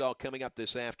Arkansas coming up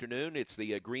this afternoon. It's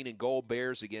the green and gold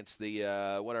Bears against the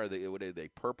what are they?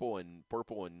 Purple and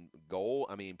gold.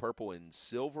 I mean, purple and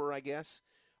silver, I guess,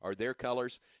 are their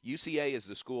colors. UCA is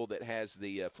the school that has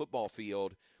the football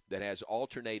field that has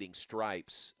alternating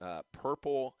stripes,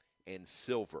 purple and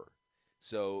silver.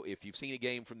 So if you've seen a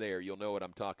game from there, you'll know what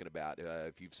I'm talking about.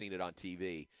 If you've seen it on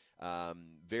TV,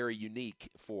 very unique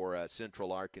for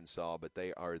Central Arkansas, but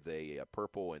they are the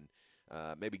purple and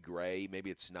maybe gray,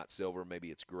 maybe it's not silver,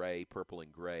 maybe it's gray, purple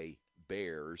and gray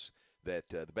Bears that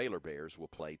the Baylor Bears will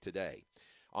play today.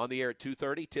 On the air at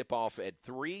 2:30, tip-off at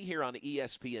 3 here on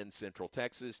ESPN Central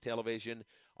Texas Television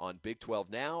on Big 12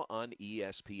 Now on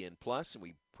ESPN+. And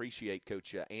we appreciate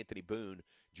Coach Anthony Boone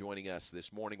joining us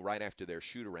this morning right after their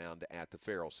shoot-around at the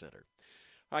Farrell Center.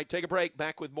 All right, take a break.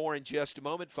 Back with more in just a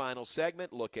moment. Final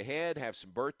segment, look ahead, have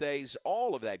some birthdays,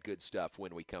 all of that good stuff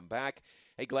when we come back.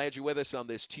 Hey, glad you're with us on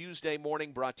this Tuesday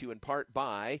morning, brought to you in part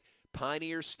by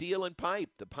Pioneer Steel and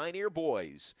Pipe, the Pioneer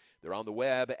Boys. They're on the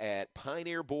web at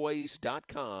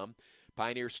pioneerboys.com.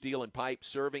 Pioneer Steel and Pipe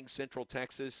serving Central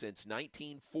Texas since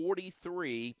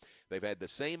 1943. They've had the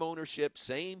same ownership,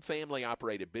 same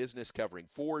family-operated business covering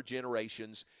 4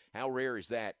 generations. How rare is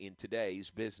that in today's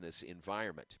business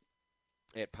environment?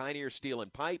 At Pioneer Steel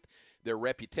and Pipe, their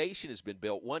reputation has been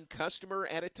built one customer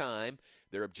at a time.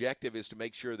 Their objective is to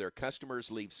make sure their customers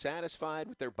leave satisfied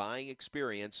with their buying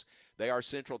experience. They are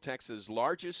Central Texas'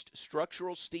 largest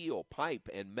structural steel, pipe,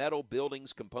 and metal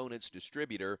buildings components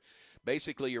distributor.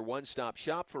 Basically, your one-stop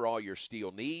shop for all your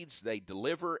steel needs. They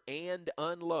deliver and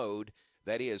unload.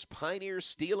 That is Pioneer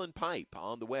Steel and Pipe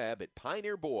on the web at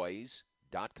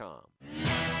pioneerboys.com.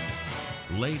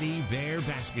 Lady Bear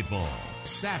Basketball,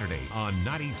 Saturday on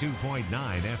 92.9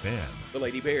 FM. The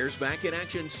Lady Bears back in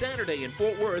action Saturday in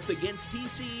Fort Worth against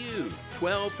TCU.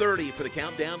 12:30 for the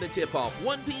countdown to tip-off.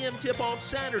 1 p.m. tip-off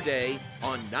Saturday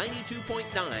on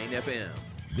 92.9 FM.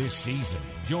 This season,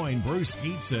 join Bruce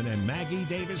Skeetson and Maggie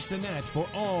Davis-Stinnett for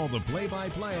all the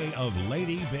play-by-play of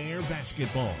Lady Bear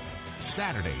Basketball.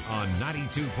 Saturday on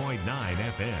 92.9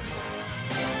 FM.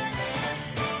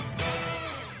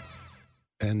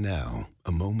 And now,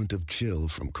 a moment of chill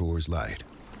from Coors Light.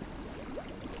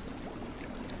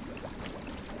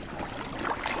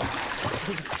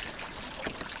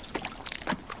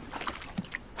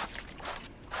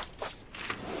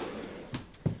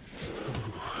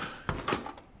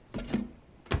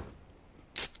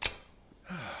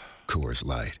 Coors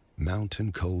Light,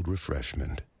 mountain cold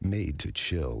refreshment, made to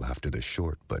chill after the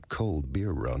short but cold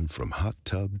beer run from hot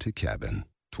tub to cabin.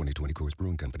 2020 Coors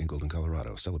Brewing Company, Golden,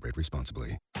 Colorado. Celebrate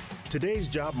responsibly. Today's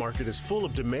job market is full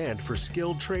of demand for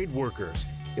skilled trade workers.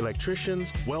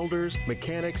 Electricians, welders,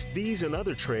 mechanics, these and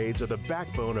other trades are the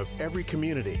backbone of every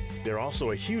community. They're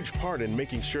also a huge part in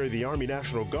making sure the Army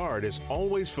National Guard is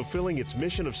always fulfilling its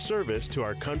mission of service to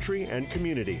our country and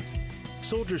communities.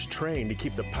 Soldiers train to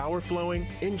keep the power flowing,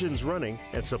 engines running,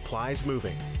 and supplies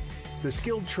moving. The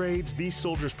skilled trades these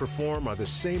soldiers perform are the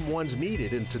same ones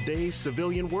needed in today's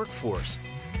civilian workforce.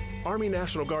 Army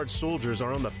National Guard soldiers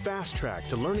are on the fast track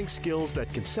to learning skills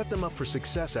that can set them up for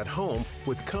success at home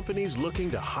with companies looking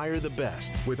to hire the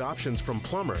best. With options from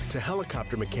plumber to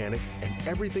helicopter mechanic and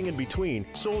everything in between,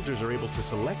 soldiers are able to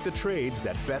select the trades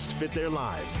that best fit their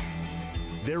lives.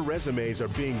 Their resumes are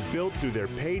being built through their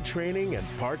paid training and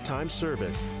part-time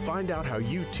service. Find out how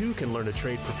you too can learn a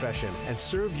trade profession and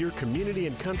serve your community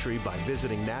and country by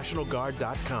visiting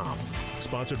NationalGuard.com.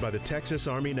 Sponsored by the Texas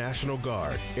Army National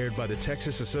Guard. Aired by the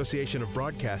Texas Association of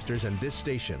Broadcasters and this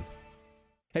station.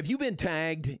 Have you been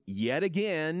tagged yet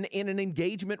again in an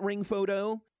engagement ring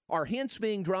photo? Are hints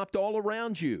being dropped all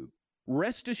around you?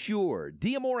 Rest assured,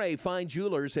 D'Amore Fine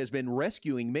Jewelers has been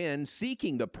rescuing men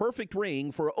seeking the perfect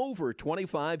ring for over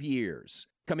 25 years.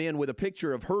 Come in with a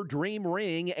picture of her dream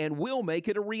ring and we'll make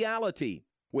it a reality.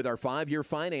 With our 5-year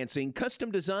financing, custom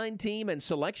design team, and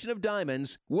selection of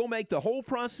diamonds, we'll make the whole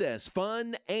process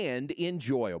fun and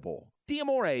enjoyable.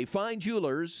 D'Amore Fine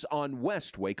Jewelers on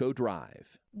West Waco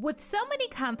Drive. With so many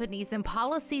companies and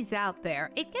policies out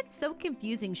there, it gets so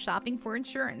confusing shopping for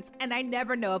insurance, and I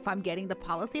never know if I'm getting the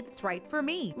policy that's right for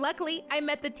me. Luckily, I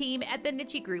met the team at the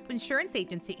Nitsche Group Insurance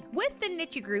Agency. With the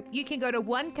Nitsche Group, you can go to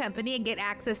one company and get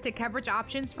access to coverage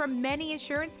options from many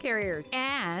insurance carriers,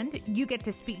 and you get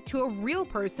to speak to a real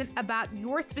person about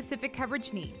your specific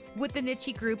coverage needs. With the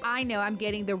Nitsche Group, I know I'm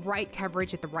getting the right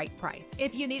coverage at the right price.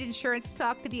 If you need insurance,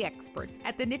 talk to the experts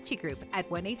at the Nitsche Group at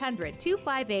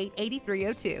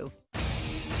 1-800-258-8302.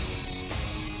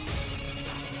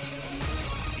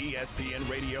 ESPN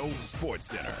Radio Sports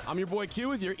Center. I'm your boy Q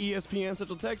with your ESPN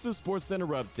Central Texas Sports Center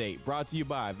update. Brought to you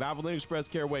by Valvoline Express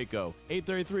Care Waco.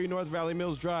 833 North Valley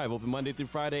Mills Drive. Open Monday through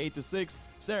Friday 8 to 6,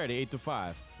 Saturday 8 to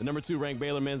 5. The number 2 ranked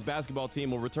Baylor men's basketball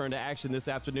team will return to action this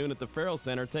afternoon at the Farrell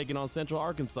Center, taking on Central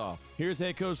Arkansas. Here's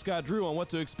head coach Scott Drew on what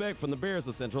to expect from the Bears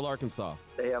of Central Arkansas.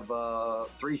 They have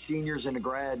 3 seniors and a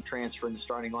grad transfer in the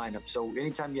starting lineup. So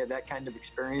anytime you have that kind of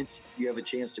experience, you have a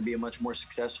chance to be a much more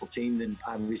successful team than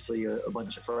obviously a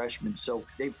bunch of freshmen. So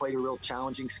they've played a real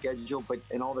challenging schedule, but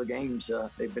in all their games,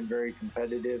 they've been very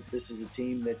competitive. This is a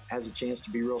team that has a chance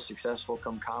to be real successful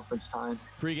come conference time.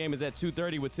 Pregame is at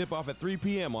 2:30 with tip-off at 3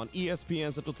 p.m. on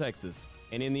ESPN Central Texas.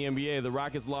 And in the NBA, the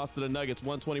Rockets lost to the Nuggets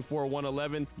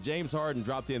 124-111. James Harden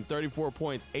dropped in 34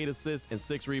 points, 8 assists, and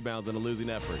 6 rebounds in a losing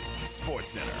effort. Sports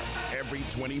Center, every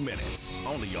 20 minutes,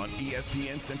 only on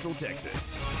ESPN Central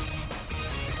Texas.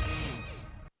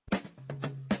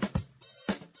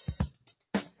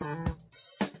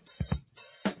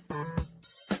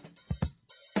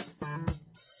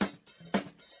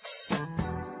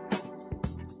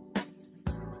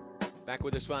 Back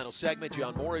with this final segment,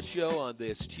 John Morris Show on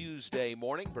this Tuesday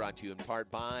morning, brought to you in part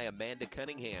by Amanda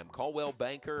Cunningham, Coldwell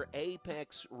Banker,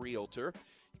 Apex Realtor.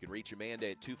 You can reach Amanda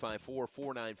at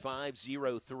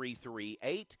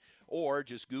 254-495-0338, or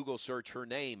just Google search her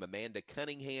name, Amanda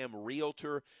Cunningham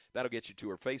Realtor. That'll get you to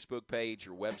her Facebook page,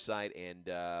 her website, and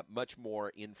much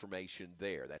more information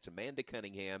there. That's Amanda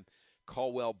Cunningham,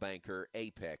 Coldwell Banker,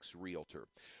 Apex Realtor.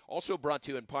 Also brought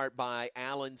to you in part by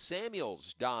Allen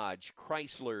Samuels, Dodge,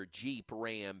 Chrysler, Jeep,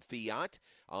 Ram, Fiat.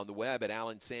 On the web at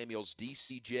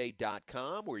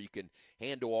allensamuelsdcj.com, where you can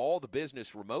handle all the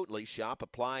business remotely. Shop,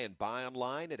 apply, and buy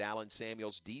online at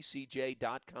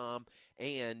allensamuelsdcj.com,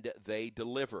 and they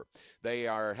deliver. They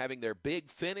are having their Big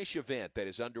Finish event that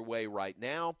is underway right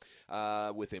now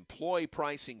with employee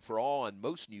pricing for all on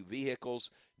most new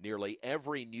vehicles. Nearly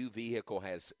every new vehicle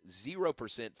has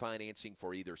 0% financing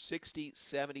for either 60,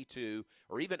 72,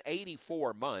 or even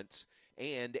 84 months.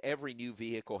 And every new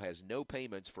vehicle has no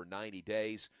payments for 90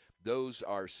 days. Those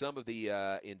are some of the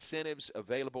incentives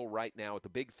available right now at the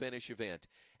Big Finish event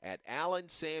at Allen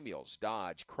Samuels,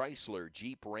 Dodge, Chrysler,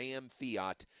 Jeep, Ram,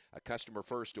 Fiat, a Customer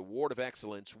First Award of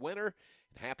Excellence winner.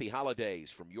 And happy holidays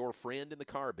from your friend in the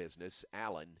car business,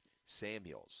 Allen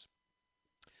Samuels.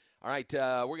 All right,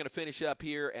 we're going to finish up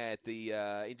here at the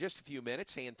in just a few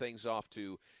minutes. Hand things off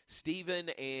to Stephen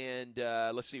and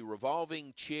let's see,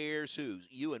 revolving chairs. Who's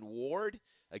you and Ward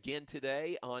again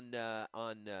today on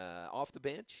off the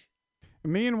bench?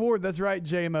 Me and Ward, that's right,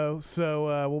 JMO.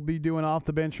 So we'll be doing off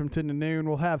the bench from 10 to noon.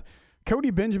 We'll have Cody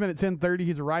Benjamin at 10:30.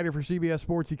 He's a writer for CBS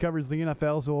Sports. He covers the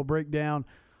NFL, so we'll break down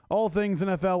all things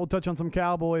NFL. We'll touch on some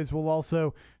Cowboys. We'll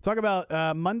also talk about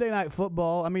Monday Night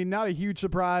Football. I mean, not a huge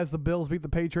surprise. The Bills beat the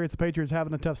Patriots. The Patriots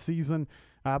having a tough season.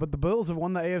 But the Bills have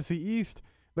won the AFC East.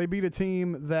 They beat a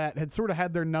team that had sort of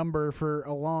had their number for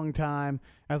a long time,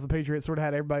 as the Patriots sort of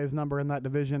had everybody's number in that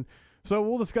division. So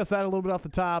we'll discuss that a little bit off the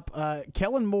top.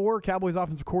 Kellen Moore, Cowboys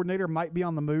offensive coordinator, might be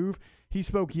on the move. He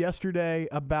spoke yesterday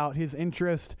about his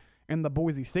interest in the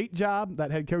Boise State job.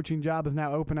 That head coaching job is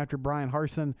now open after Brian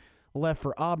Harsin left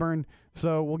for Auburn.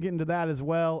 So we'll get into that as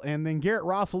well. And then Garrett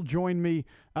Rossell joined me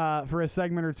for a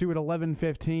segment or two at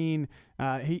 11:15.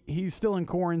 He's still in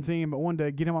quarantine, but wanted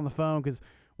to get him on the phone because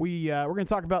we're going to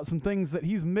talk about some things that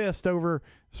he's missed over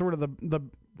sort of the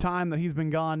time that he's been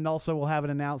gone. And also we'll have an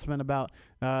announcement about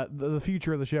the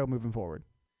future of the show moving forward.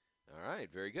 All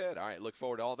right, very good. All right, look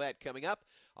forward to all that coming up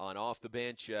on Off the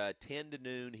Bench, 10 to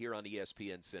noon here on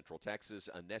ESPN Central Texas.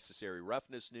 Unnecessary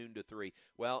Roughness, noon to 3.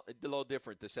 Well, a little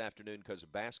different this afternoon because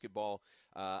of basketball.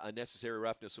 Unnecessary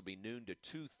Roughness will be noon to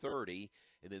 2:30,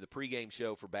 and then the pregame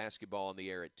show for basketball on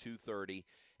the air at 2:30.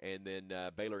 And then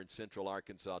Baylor and Central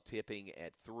Arkansas tipping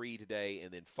at 3 today.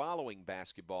 And then following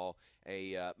basketball,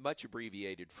 a much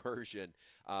abbreviated version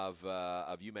of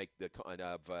You Make the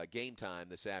Game Time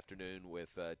this afternoon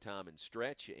with Tom and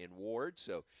Stretch and Ward.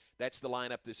 So that's the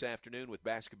lineup this afternoon with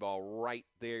basketball right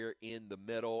there in the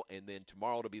middle. And then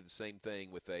tomorrow it'll be the same thing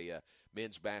with a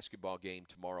men's basketball game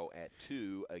tomorrow at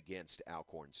 2 against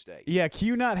Alcorn State. Yeah,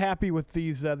 Q not happy with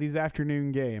these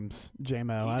afternoon games,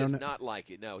 JMO. He does not like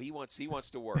it. No, he wants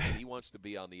to work. He wants to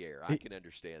be on the air. I can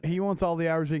understand that. He wants all the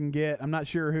hours he can get. I'm not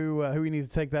sure who he needs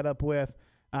to take that up with,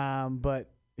 but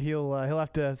he'll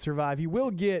have to survive. He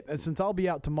will get, since I'll be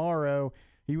out tomorrow,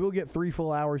 he will get 3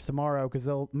 full hours tomorrow because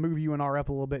they'll move UNR up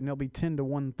a little bit, and it'll be 10 to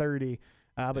 1:30.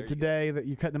 But today that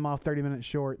you're cutting him off 30 minutes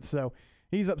short, so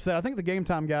he's upset. I think the Game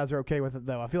Time guys are okay with it,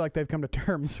 though. I feel like they've come to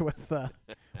terms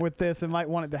with this and might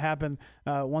want it to happen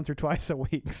once or twice a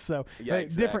week. So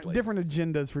exactly. different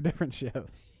agendas for different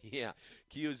shows. Yeah,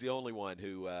 Q is the only one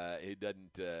who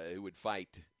would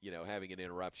fight, having an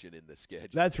interruption in the schedule.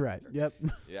 That's right. Yep.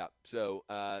 Yeah. So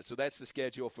that's the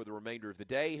schedule for the remainder of the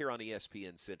day here on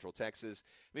ESPN Central Texas.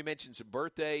 Let me mention some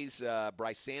birthdays.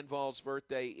 Bryce Sandvall's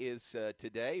birthday is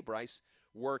today. Bryce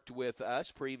worked with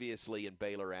us previously in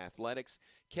Baylor athletics.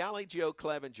 Callie Joe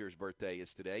Clevenger's birthday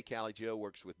is today. Callie Joe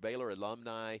works with Baylor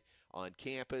alumni on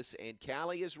campus, and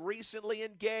Callie is recently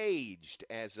engaged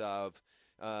as of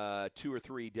 2 or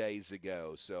 3 days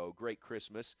ago. So great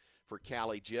Christmas for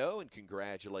Callie Joe, and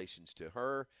congratulations to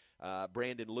her.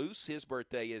 Brandon Luce, his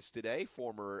birthday is today,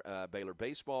 former Baylor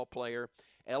baseball player.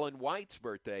 Ellen White's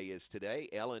birthday is today.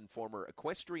 Ellen, former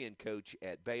equestrian coach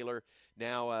at Baylor,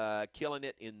 now killing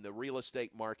it in the real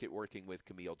estate market, working with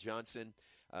Camille Johnson.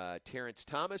 Terrence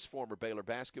Thomas, former Baylor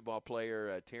basketball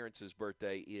player. Terrence's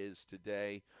birthday is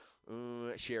today.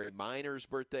 Sherry Miner's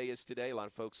birthday is today. A lot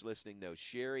of folks listening know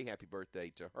Sherry. Happy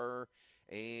birthday to her.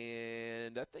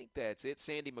 And I think that's it.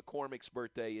 Sandy McCormick's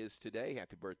birthday is today.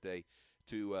 Happy birthday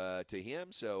to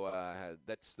him. So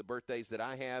that's the birthdays that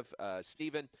I have.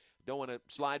 Stephen, don't want to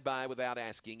slide by without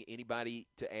asking anybody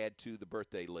to add to the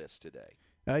birthday list today.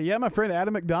 Yeah, my friend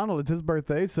Adam McDonald, it's his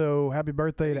birthday. So happy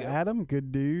birthday to Adam.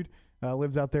 Good dude.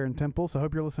 Lives out there in Temple. So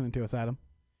hope you're listening to us, Adam.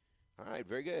 All right,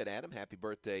 very good, Adam. Happy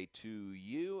birthday to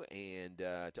you and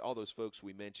to all those folks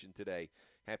we mentioned today.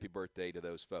 Happy birthday to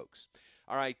those folks.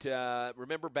 All right,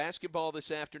 remember basketball this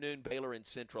afternoon, Baylor and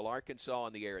Central Arkansas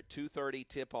on the air at 2:30,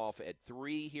 tip-off at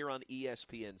 3 here on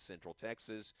ESPN Central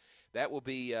Texas. That will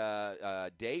be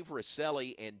Dave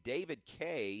Rosselli and David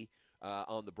Kay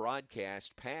on the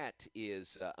broadcast. Pat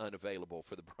is unavailable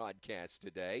for the broadcast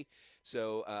today.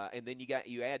 So, and then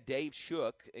you add Dave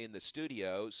Shook in the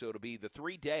studio, so it'll be the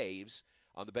 3 Daves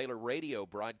on the Baylor radio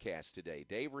broadcast today.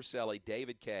 Dave Rosselli,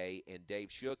 David Kay, and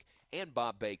Dave Shook, and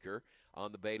Bob Baker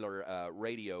on the Baylor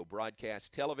radio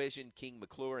broadcast. Television, King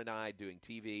McClure and I doing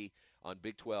TV on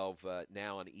Big 12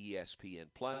 now on ESPN+.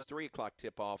 3 o'clock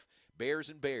tip-off,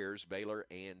 Bears and Bears, Baylor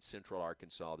and Central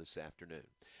Arkansas this afternoon.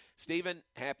 Stephen,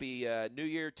 happy New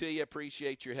Year to you.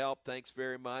 Appreciate your help. Thanks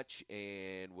very much,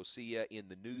 and we'll see you in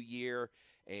the new year,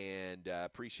 and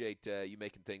appreciate you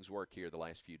making things work here the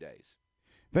last few days.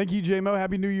 Thank you, J-Mo.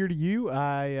 Happy New Year to you.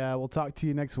 I will talk to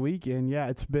you next week, and, yeah,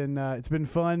 it's been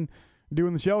fun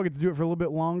doing the show. I'll get to do it for a little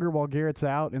bit longer while Garrett's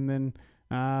out, and then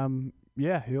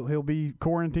yeah, he'll be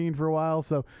quarantined for a while,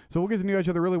 so we'll get to know each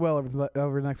other really well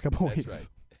over the next couple of weeks. That's right.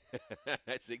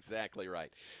 That's exactly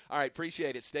right. All right,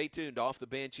 appreciate it. Stay tuned. Off the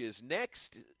Bench is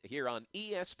next here on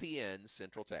ESPN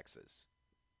Central Texas.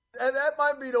 And that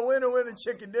might be the winner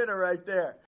chicken dinner right there.